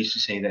very pleased to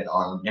say that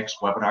our next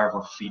webinar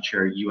will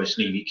feature U.S.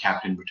 Navy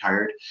Captain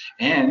Retired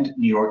and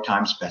New York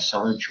Times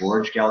bestseller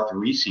George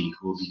Galdarisi,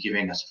 who will be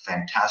giving us a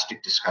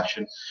fantastic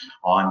discussion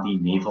on the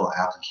naval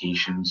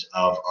applications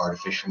of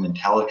artificial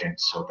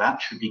intelligence. So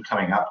that should be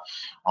coming up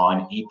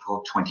on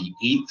April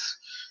 28th.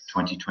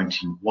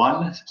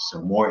 2021.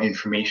 So more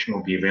information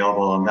will be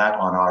available on that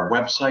on our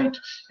website,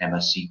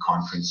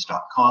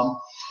 mscconference.com,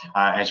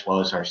 as well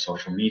as our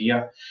social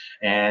media.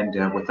 And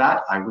with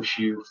that, I wish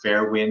you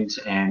fair winds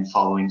and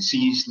following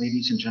seas,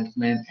 ladies and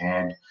gentlemen,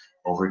 and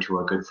over to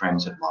our good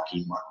friends at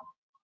Lockheed Martin.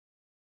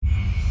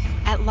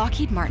 At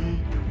Lockheed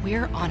Martin,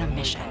 we're on a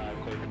mission.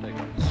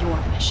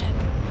 Your mission.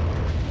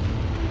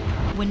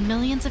 When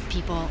millions of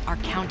people are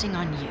counting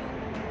on you,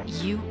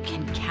 you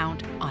can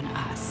count on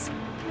us.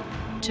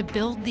 To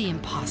build the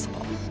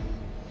impossible,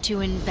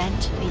 to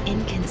invent the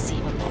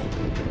inconceivable,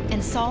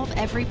 and solve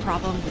every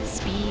problem with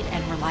speed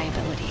and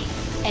reliability.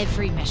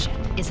 Every mission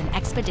is an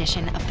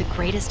expedition of the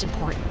greatest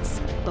importance,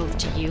 both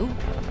to you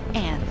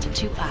and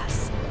to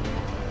us.